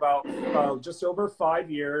role for about just over 5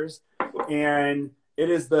 years, and it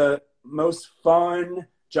is the most fun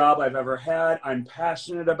job I've ever had. I'm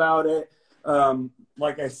passionate about it.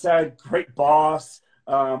 Like I said, great boss,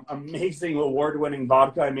 amazing award-winning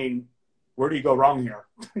vodka. I mean, where do you go wrong here?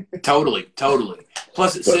 Totally.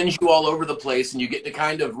 Plus, it sends you all over the place, and you get to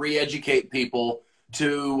kind of re-educate people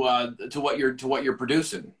to what you're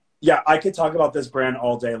producing. Yeah, I could talk about this brand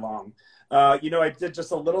all day long. I did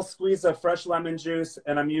just a little squeeze of fresh lemon juice,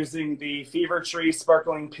 and I'm using the Fever Tree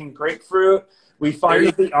Sparkling Pink Grapefruit. We find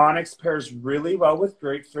that the Onyx pairs really well with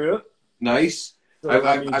grapefruit. Nice. So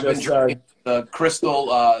I've been drinking the Crystal,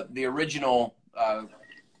 the original.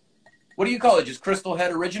 What do you call it? Just Crystal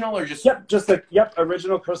Head Original, or just? Yep,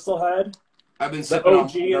 original Crystal Head. I've been sipping OG, on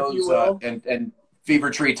those, if you will. And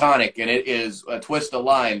Fever Tree Tonic, and it is a twist of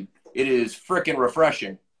lime. It is freaking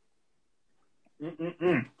refreshing.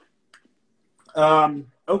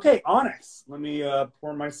 Okay, Onyx. Let me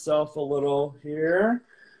pour myself a little here.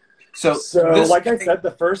 So like I said,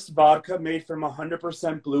 the first vodka made from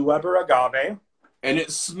 100% Blue Weber agave. and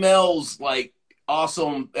it smells like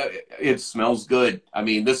awesome. It smells good. I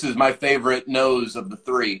mean, this is my favorite nose of the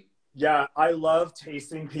three. Yeah, I love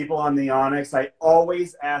tasting people on the Onyx. I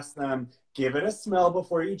always ask them, give it a smell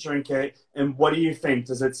before you drink it. And what do you think?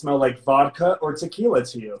 Does it smell like vodka or tequila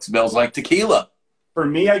to you? It smells like tequila. For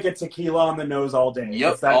me, I get tequila on the nose all day.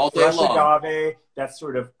 Yep, it's that all day fresh long. agave, that's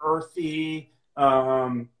sort of earthy,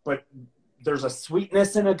 but there's a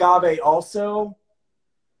sweetness in agave also.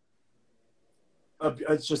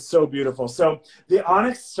 It's just so beautiful. So the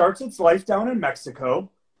Onyx starts its life down in Mexico.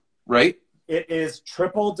 Right? It is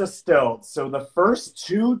triple distilled. So the first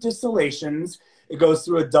two distillations, it goes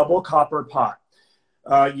through a double copper pot.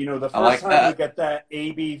 The first time we get that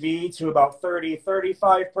ABV to about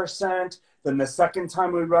 35%. Then the second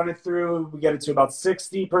time we run it through, we get it to about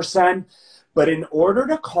 60%. But in order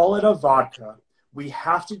to call it a vodka, we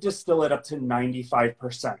have to distill it up to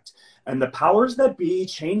 95%. And the powers that be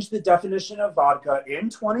changed the definition of vodka in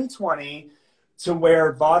 2020 to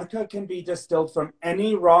where vodka can be distilled from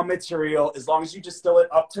any raw material as long as you distill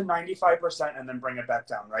it up to 95% and then bring it back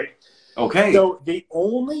down, right? Okay. So the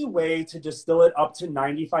only way to distill it up to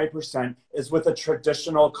 95% is with a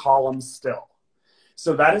traditional column still.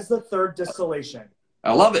 So that is the third distillation.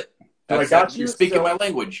 I love it. You're speaking my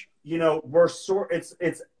language.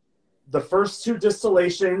 It's the first two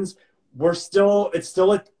distillations. It's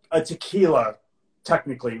still a tequila,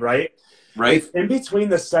 technically, right? Right. It's in between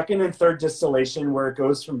the second and third distillation where it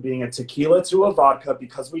goes from being a tequila to a vodka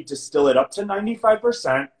because we distill it up to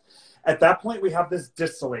 95%. At that point, we have this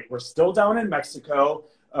distillate. We're still down in Mexico.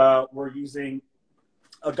 We're using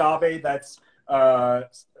agave that's,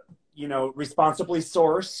 responsibly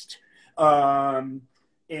sourced.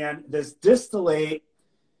 And this distillate,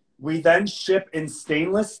 we then ship in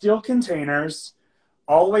stainless steel containers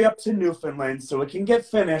all the way up to Newfoundland so it can get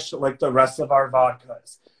finished like the rest of our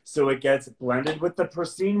vodkas. So it gets blended with the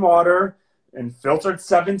pristine water and filtered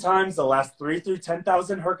 7 times to last 3 through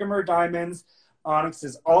 10,000 Herkimer diamonds. Onyx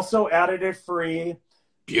is also additive free.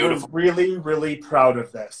 Beautiful. We're really, really proud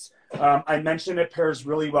of this. I mentioned it pairs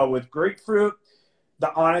really well with grapefruit.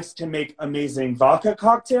 The Onyx can make amazing vodka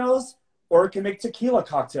cocktails or it can make tequila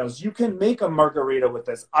cocktails. You can make a margarita with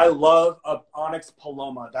this. I love a Onyx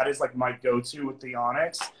Paloma. That is like my go-to with the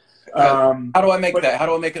Onyx. How do I make that? How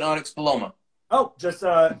do I make an Onyx Paloma? Oh, just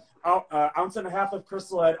an ounce and a half of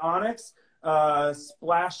Crystal Head Onyx, a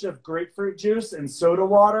splash of grapefruit juice and soda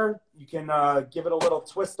water. You can give it a little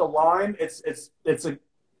twist of lime. It's a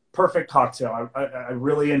perfect cocktail. I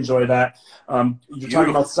really enjoy that. You're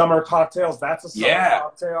talking about summer cocktails. That's a summer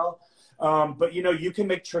cocktail. But you can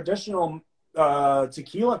make traditional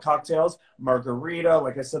tequila cocktails, margarita,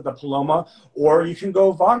 like I said, the Paloma, or you can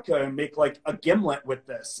go vodka and make like a gimlet with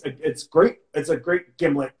this. It's great. It's a great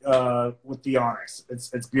gimlet with the Onyx.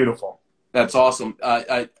 It's beautiful. That's awesome.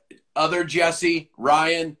 Other Jesse,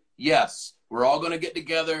 Ryan, yes, we're all going to get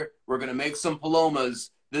together. We're going to make some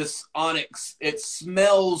Palomas. This Onyx, it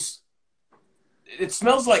smells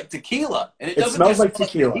like tequila, and it doesn't smells like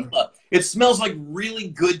tequila. It smells like really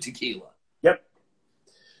good tequila. Yep.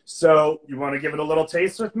 So you want to give it a little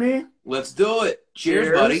taste with me? Let's do it.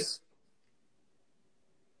 Cheers, buddy.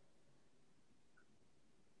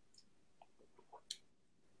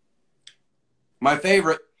 My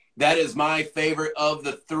favorite. That is my favorite of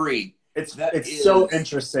the three. It's so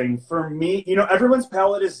interesting. For me, everyone's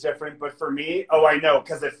palate is different, but for me, I know,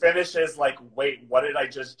 because it finishes like, wait, what did I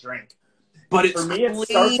just drink? But it's for me, it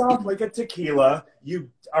starts off like a tequila. You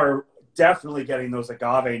are definitely getting those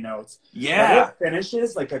agave notes. Yeah. But it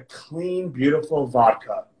finishes like a clean, beautiful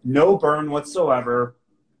vodka. No burn whatsoever.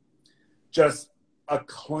 Just a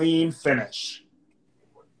clean finish.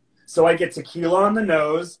 So I get tequila on the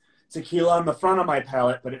nose, tequila on the front of my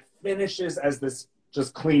palate, but it finishes as this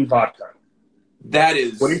just clean vodka. That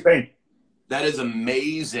is. What do you think? That is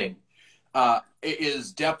amazing. It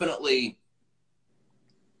is definitely.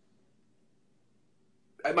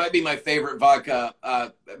 It might be my favorite vodka.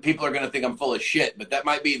 People are going to think I'm full of shit, but that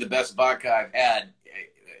might be the best vodka I've had.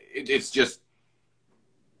 It's just.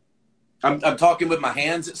 I'm talking with my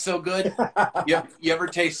hands. It's so good. You ever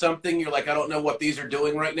taste something? You're like, I don't know what these are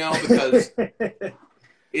doing right now because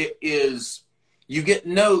it is. You get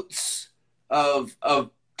notes of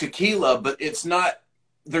tequila, but it's not.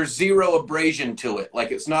 There's zero abrasion to it.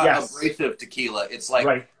 Like it's not abrasive tequila. It's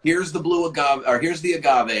like here's the blue agave, or here's the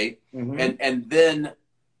agave, and then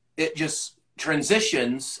it just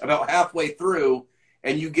transitions about halfway through,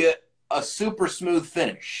 and you get a super smooth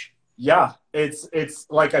finish. Yeah, it's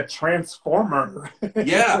like a transformer.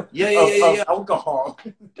 Yeah. Of alcohol.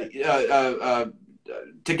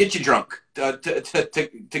 To get you drunk, to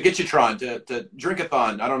get you tron, to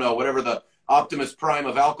drink-a-thon. I don't know, whatever the Optimus Prime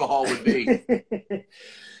of alcohol would be.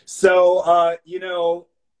 So,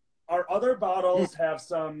 our other bottles have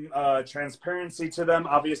some transparency to them.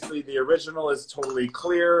 Obviously, the original is totally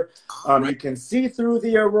clear. Right. You can see through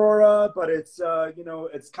the Aurora, but it's,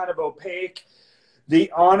 it's kind of opaque.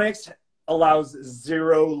 The Onyx allows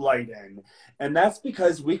zero light in. And that's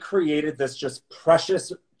because we created this just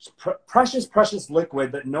precious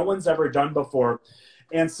liquid that no one's ever done before.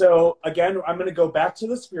 And so, again, I'm going to go back to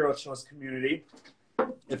the spiritualist community.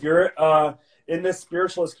 If you're in this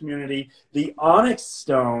spiritualist community, the onyx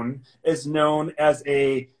stone is known as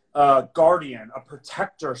a guardian, a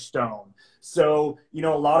protector stone. So, a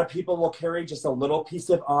lot of people will carry just a little piece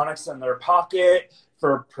of onyx in their pocket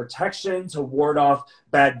for protection, to ward off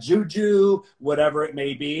bad juju, whatever it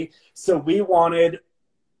may be. So we wanted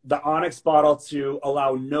the onyx bottle to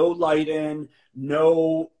allow no light in,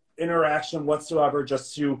 no interaction whatsoever,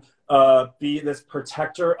 just to be this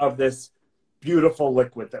protector of this beautiful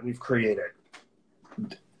liquid that we've created.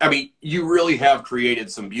 I mean, you really have created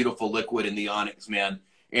some beautiful liquid in the Onyx, man.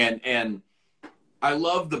 And I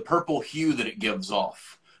love the purple hue that it gives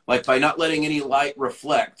off. Like, by not letting any light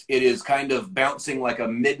reflect, it is kind of bouncing like a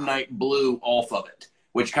midnight blue off of it,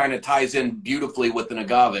 which kind of ties in beautifully with an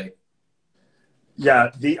agave. Yeah,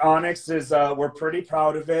 the Onyx is, we're pretty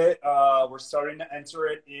proud of it. We're starting to enter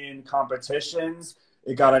it in competitions.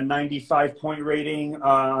 It got a 95-point rating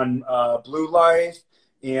on Blue Life,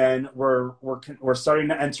 and we're starting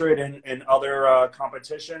to enter it in other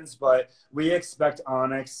competitions, but we expect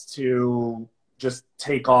Onyx to just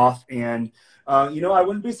take off. And, I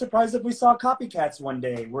wouldn't be surprised if we saw copycats one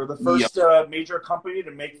day. We're the first major company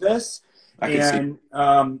to make this. And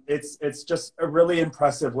it's just a really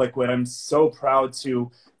impressive liquid. I'm so proud to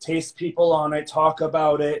taste people on it, talk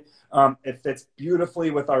about it. It fits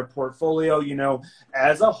beautifully with our portfolio.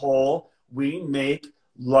 As a whole, we make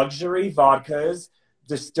luxury vodkas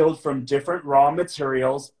distilled from different raw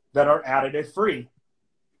materials that are additive free.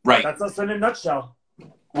 Right. That's us in a nutshell.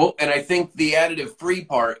 Well, and I think the additive free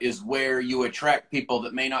part is where you attract people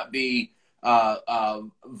that may not be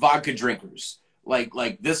vodka drinkers.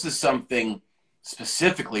 Like this is something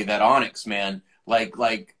specifically that Onyx, man, like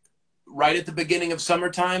right at the beginning of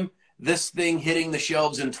summertime, this thing hitting the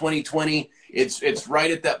shelves in 2020, it's right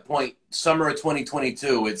at that point, summer of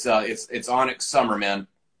 2022. It's Onyx summer, man.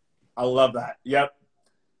 I love that. Yep.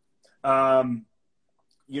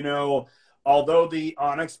 Although the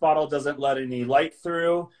Onyx bottle doesn't let any light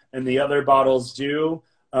through and the other bottles do,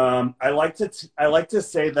 I like to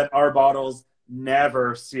say that our bottles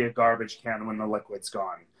never see a garbage can when the liquid's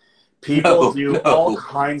gone. People do all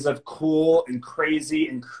kinds of cool and crazy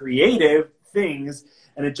and creative things,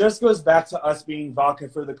 and it just goes back to us being vodka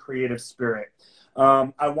for the creative spirit.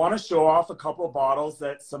 I want to show off a couple of bottles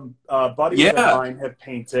that some buddies of mine have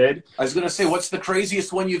painted. I was going to say, what's the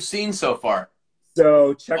craziest one you've seen so far?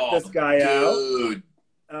 So check this guy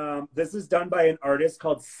out. This is done by an artist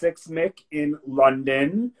called Sixmic in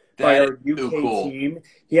London. By our UK team.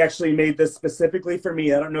 He actually made this specifically for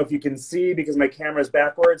me. I don't know if you can see because my camera's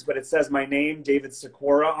backwards, but it says my name, David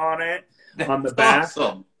Sikora, on it. On the back.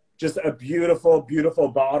 Awesome. Just a beautiful, beautiful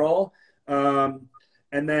bottle. And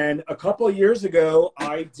then a couple of years ago,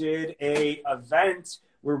 I did an event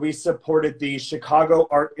where we supported the Chicago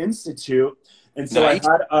Art Institute. And so I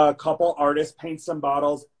had a couple artists paint some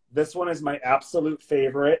bottles. This one is my absolute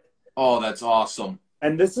favorite. Oh, that's awesome.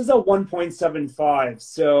 And this is a 1.75.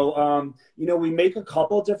 So, we make a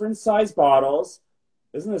couple different size bottles.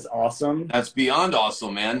 Isn't this awesome? That's beyond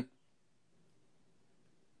awesome, man.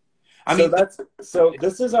 So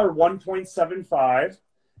this is our 1.75.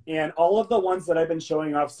 And all of the ones that I've been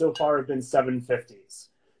showing off so far have been 750s.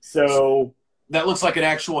 So that looks like an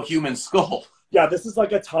actual human skull. Yeah, this is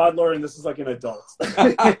like a toddler and this is like an adult.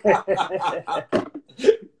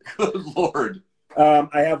 Good Lord.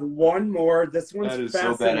 I have one more. This one's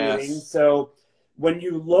fascinating. So when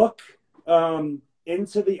you look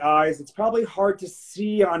into the eyes, it's probably hard to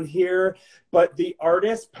see on here, but the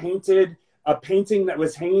artist painted a painting that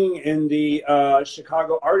was hanging in the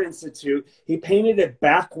Chicago Art Institute. He painted it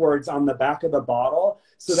backwards on the back of the bottle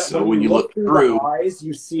so that when you look through the eyes,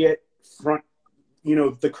 you see it front,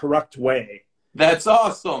 the correct way. That's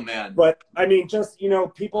awesome, man. But I mean, just,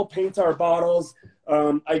 people paint our bottles.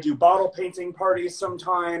 I do bottle painting parties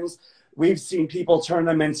sometimes. We've seen people turn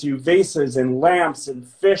them into vases and lamps and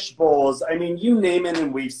fish bowls. I mean, you name it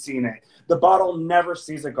and we've seen it. The bottle never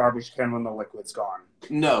sees a garbage can when the liquid's gone.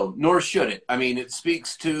 No, nor should it. I mean, it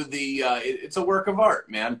speaks to the, it's a work of art,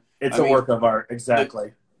 man. It's a work of art,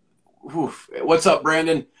 exactly. What's up,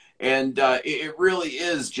 Brandon? And it really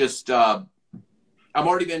is just, I've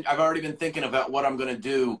already been thinking about what I'm going to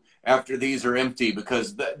do after these are empty,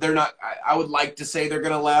 because they're not, I would like to say they're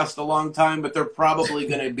going to last a long time, but they're probably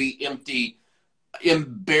going to be empty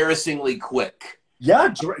embarrassingly quick.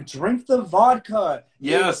 Yeah, drink the vodka.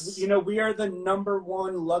 Yes. You know, we are the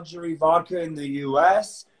 #1 luxury vodka in the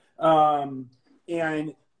U.S.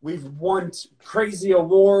 And we've won crazy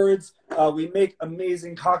awards. We make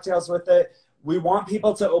amazing cocktails with it. We want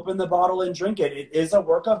people to open the bottle and drink it. It is a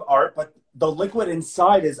work of art, but the liquid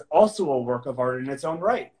inside is also a work of art in its own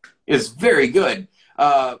right. It's very good.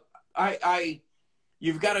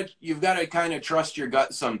 You've got to kind of trust your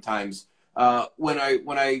gut sometimes. When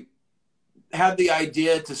I had the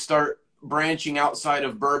idea to start branching outside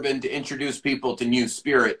of bourbon to introduce people to new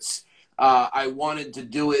spirits, I wanted to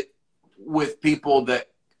do it with people that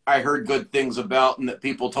I heard good things about and that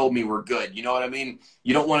people told me were good. You know what I mean?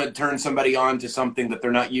 You don't want to turn somebody on to something that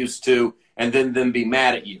they're not used to and then them be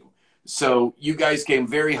mad at you. So you guys came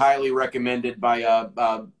very highly recommended by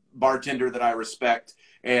a bartender that I respect.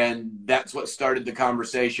 And that's what started the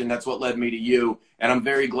conversation. That's what led me to you. And I'm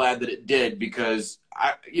very glad that it did, because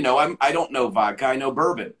I don't know vodka. I know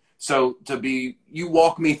bourbon. So you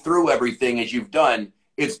walk me through everything as you've done.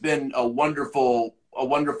 It's been a wonderful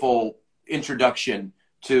introduction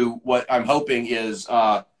to what I'm hoping is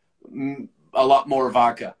a lot more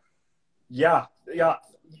vodka. Yeah.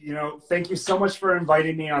 You know, thank you so much for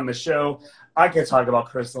inviting me on the show. I could talk about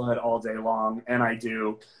Crystal Head all day long, and I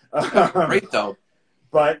do. Great though.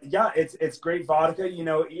 But yeah, it's great vodka. You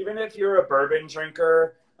know, even if you're a bourbon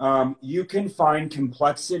drinker, you can find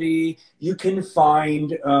complexity. You can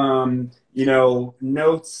find,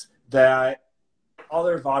 notes that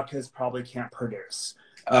other vodkas probably can't produce.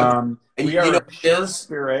 We are a pure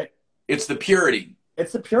spirit. It's the purity.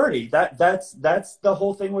 It's the purity. That's the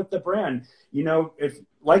whole thing with the brand. You know,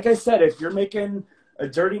 like I said, if you're making a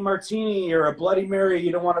dirty martini or a Bloody Mary,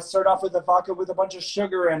 you don't want to start off with a vodka with a bunch of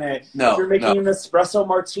sugar in it. No, if you're making an espresso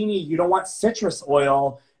martini, you don't want citrus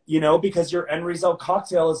oil, because your end result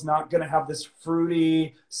cocktail is not going to have this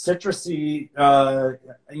fruity, citrusy,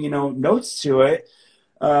 notes to it.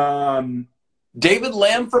 David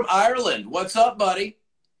Lamb from Ireland. What's up, buddy?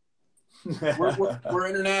 We're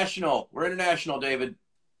international. We're international, David.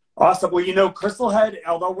 Awesome. Well, Crystal Head,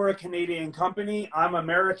 although we're a Canadian company, I'm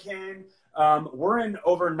American. We're in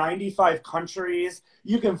over 95 countries.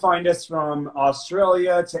 You can find us from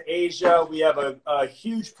Australia to Asia. We have a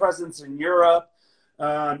huge presence in Europe.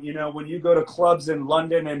 When you go to clubs in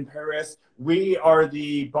London and Paris, we are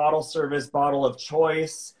the bottle service bottle of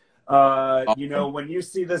choice. When you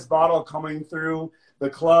see this bottle coming through the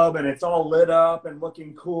club and it's all lit up and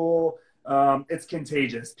looking cool, it's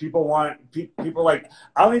contagious. People like,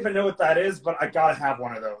 I don't even know what that is, but I gotta have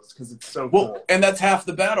one of those because it's so cool. And that's half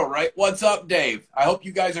the battle, right? What's up, Dave? I hope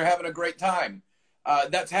you guys are having a great time.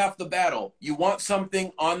 That's half the battle. You want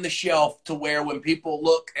something on the shelf to where when people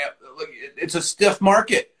look, it's a stiff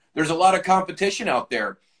market. There's a lot of competition out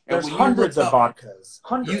there. There's hundreds of vodkas.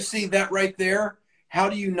 Hundreds. You see that right there? How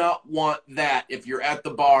do you not want that if you're at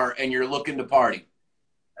the bar and you're looking to party?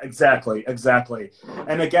 Exactly.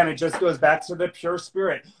 And again, it just goes back to the pure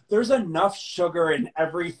spirit. There's enough sugar in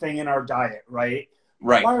everything in our diet, right?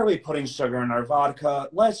 Right. Why are we putting sugar in our vodka?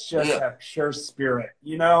 Let's just have pure spirit,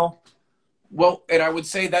 Well, and I would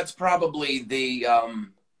say that's probably the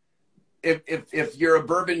if you're a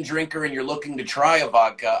bourbon drinker and you're looking to try a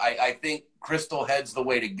vodka, I think Crystal Head's the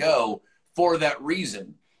way to go for that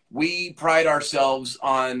reason. We pride ourselves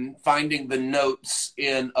on finding the notes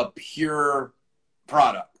in a pure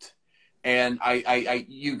product. And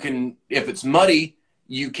you can, if it's muddy,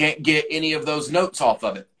 you can't get any of those notes off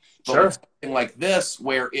of it. But sure. With something like this,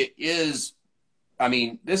 where it is,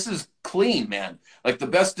 this is clean, man. Like the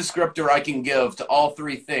best descriptor I can give to all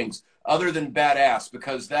three things, other than badass,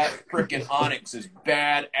 because that freaking Onyx is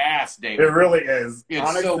badass, David. It really is. It's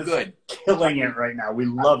Onyx so is good. Killing it right now. We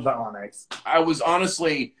love the Onyx. I was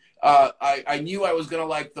honestly, I knew I was going to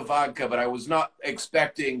like the vodka, but I was not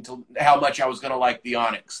expecting how much I was going to like the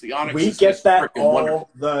Onyx. The Onyx we is get that wonderful.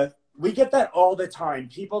 We get that all the time.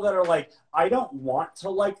 People that are like, I don't want to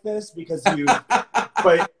like this because you,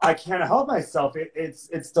 but I can't help myself.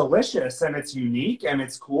 It's delicious and it's unique and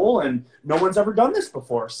it's cool and no one's ever done this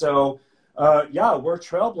before. So, we're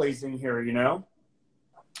trailblazing here,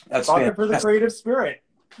 That's vodka for the creative spirit.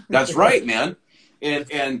 That's right, man.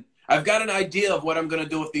 And I've got an idea of what I'm going to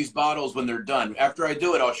do with these bottles when they're done. After I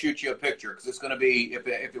do it, I'll shoot you a picture because it's going to be, if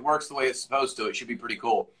it works the way it's supposed to, it should be pretty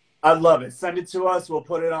cool. I love it. Send it to us. We'll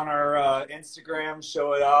put it on our Instagram,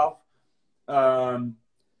 show it off. Do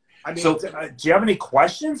you have any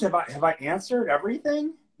questions? Have I answered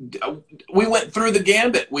everything? we went through the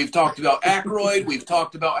gambit. We've talked about Ackroyd. We've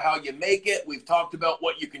talked about how you make it. We've talked about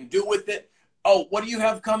what you can do with it. Oh, what do you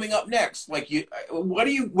have coming up next? Like where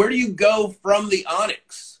do you go from the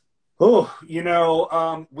Onyx? Oh,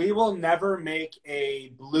 we will never make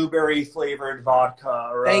a blueberry flavored vodka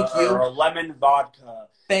or a lemon vodka.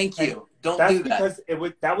 Thank you. Don't do that. That's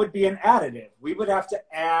because that would be an additive. We would have to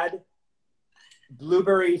add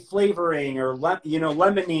blueberry flavoring or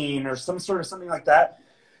lemonine or something like that.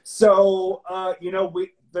 So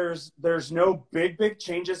there's no big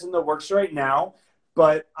changes in the works right now.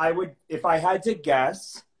 But if I had to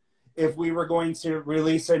guess, if we were going to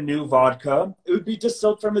release a new vodka, it would be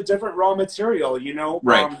distilled from a different raw material,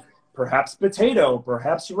 right. Perhaps potato,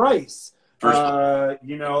 perhaps rice.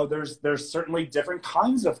 There's certainly different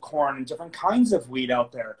kinds of corn and different kinds of wheat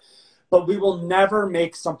out there. But we will never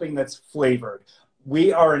make something that's flavored.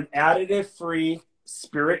 We are an additive-free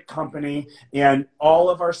spirit company, and all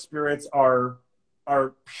of our spirits are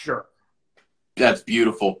pure. That's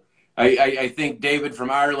beautiful. I think David from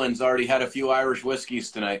Ireland's already had a few Irish whiskeys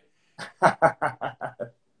tonight.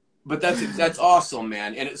 But that's awesome,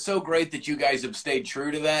 man. And it's so great that you guys have stayed true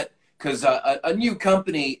to that, because a new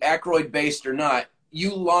company, Ackroyd based or not,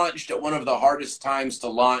 you launched at one of the hardest times to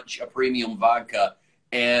launch a premium vodka,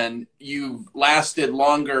 and you've lasted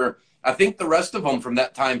longer. I think the rest of them from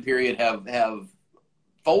that time period have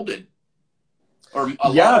folded. Or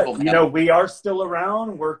a lot of them we are still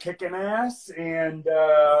around. We're kicking ass, and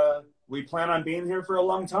we plan on being here for a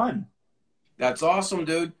long time. That's awesome,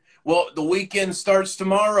 dude. Well, the weekend starts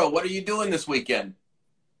tomorrow. What are you doing this weekend?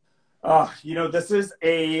 This is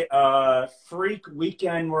a freak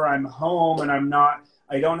weekend where I'm home and I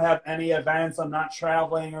don't have any events. I'm not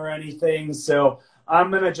traveling or anything. So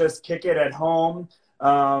I'm going to just kick it at home.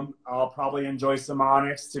 I'll probably enjoy some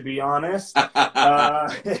Onyx, to be honest.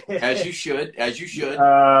 As you should. I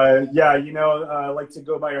like to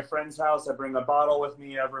go by a friend's house. I bring a bottle with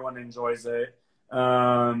me. Everyone enjoys it.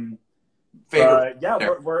 We're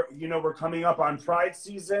coming up on Pride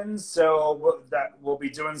season, so we'll be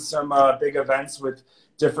doing some big events with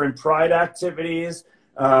different Pride activities.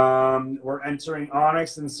 We're entering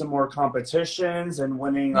Onyx in some more competitions and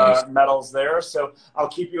winning medals there. So I'll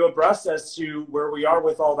keep you abreast as to where we are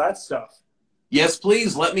with all that stuff. Yes,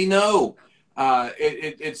 please let me know.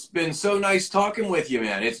 It's been so nice talking with you,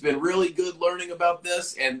 man. It's been really good learning about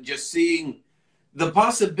this and just seeing the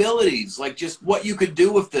possibilities, like just what you could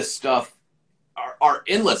do with this stuff are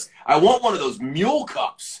endless. I want one of those mule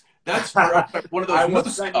cups. That's one of those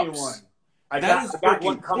moose cups. You one. I got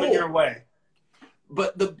one coming your way.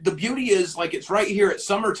 But the beauty is, like, it's right here at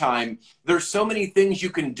summertime. There's so many things you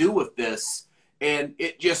can do with this. And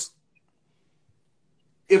it just,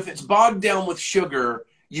 if it's bogged down with sugar,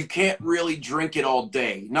 you can't really drink it all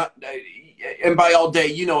day. And by all day,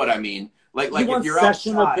 you know what I mean. Like if you're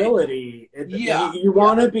sessionability. You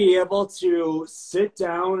want to be able to sit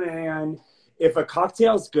down, and if a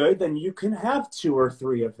cocktail's good, then you can have 2 or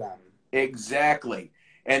 3 of them. Exactly.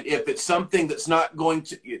 And if it's something that's not going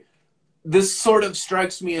to... This sort of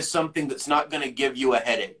strikes me as something that's not going to give you a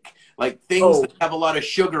headache. Like things that have a lot of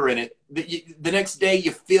sugar in it. The next day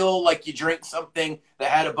you feel like you drank something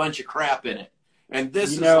that had a bunch of crap in it. And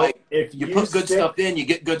this is like, if you put good stuff in, you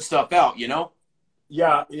get good stuff out, Yeah.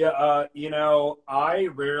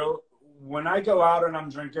 When I go out and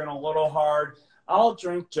I'm drinking a little hard, I'll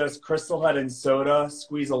drink just Crystal Head and soda,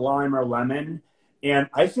 squeeze a lime or lemon, and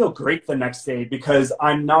I feel great the next day because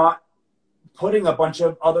I'm not putting a bunch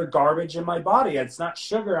of other garbage in my body. It's not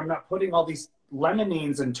sugar. I'm not putting all these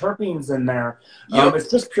lemonines and terpenes in there. Yep.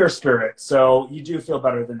 It's just pure spirit. So you do feel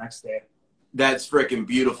better the next day. That's freaking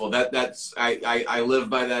beautiful. I live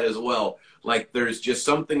by that as well. Like there's just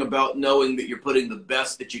something about knowing that you're putting the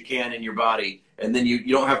best that you can in your body, and then you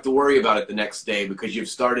don't have to worry about it the next day because you've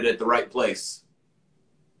started at the right place.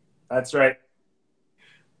 That's right.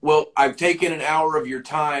 Well, I've taken an hour of your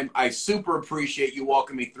time. I super appreciate you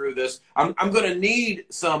walking me through this. I'm going to need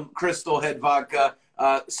some Crystal Head vodka.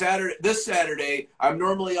 This Saturday, I'm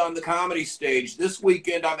normally on the comedy stage. This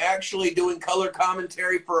weekend, I'm actually doing color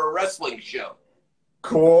commentary for a wrestling show.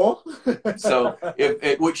 Cool. So,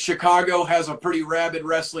 which Chicago has a pretty rabid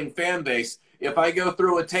wrestling fan base. If I go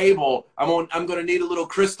through a table, I'm going to need a little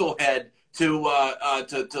Crystal Head to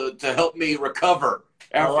help me recover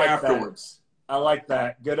afterwards. I like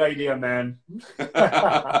that. Good idea, man.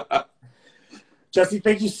 Jesse,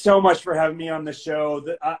 thank you so much for having me on the show.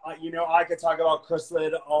 I could talk about Crystal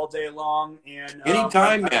Head all day long. And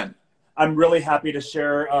anytime, man. I'm really happy to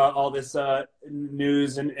share all this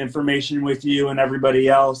news and information with you and everybody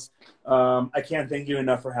else. I can't thank you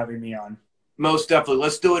enough for having me on. Most definitely.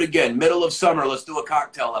 Let's do it again. Middle of summer. Let's do a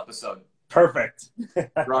cocktail episode. Perfect.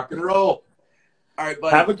 Rock and roll. All right,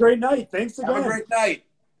 buddy. Have a great night. Thanks again. Have a great night.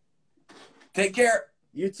 Take care.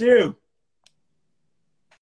 You too.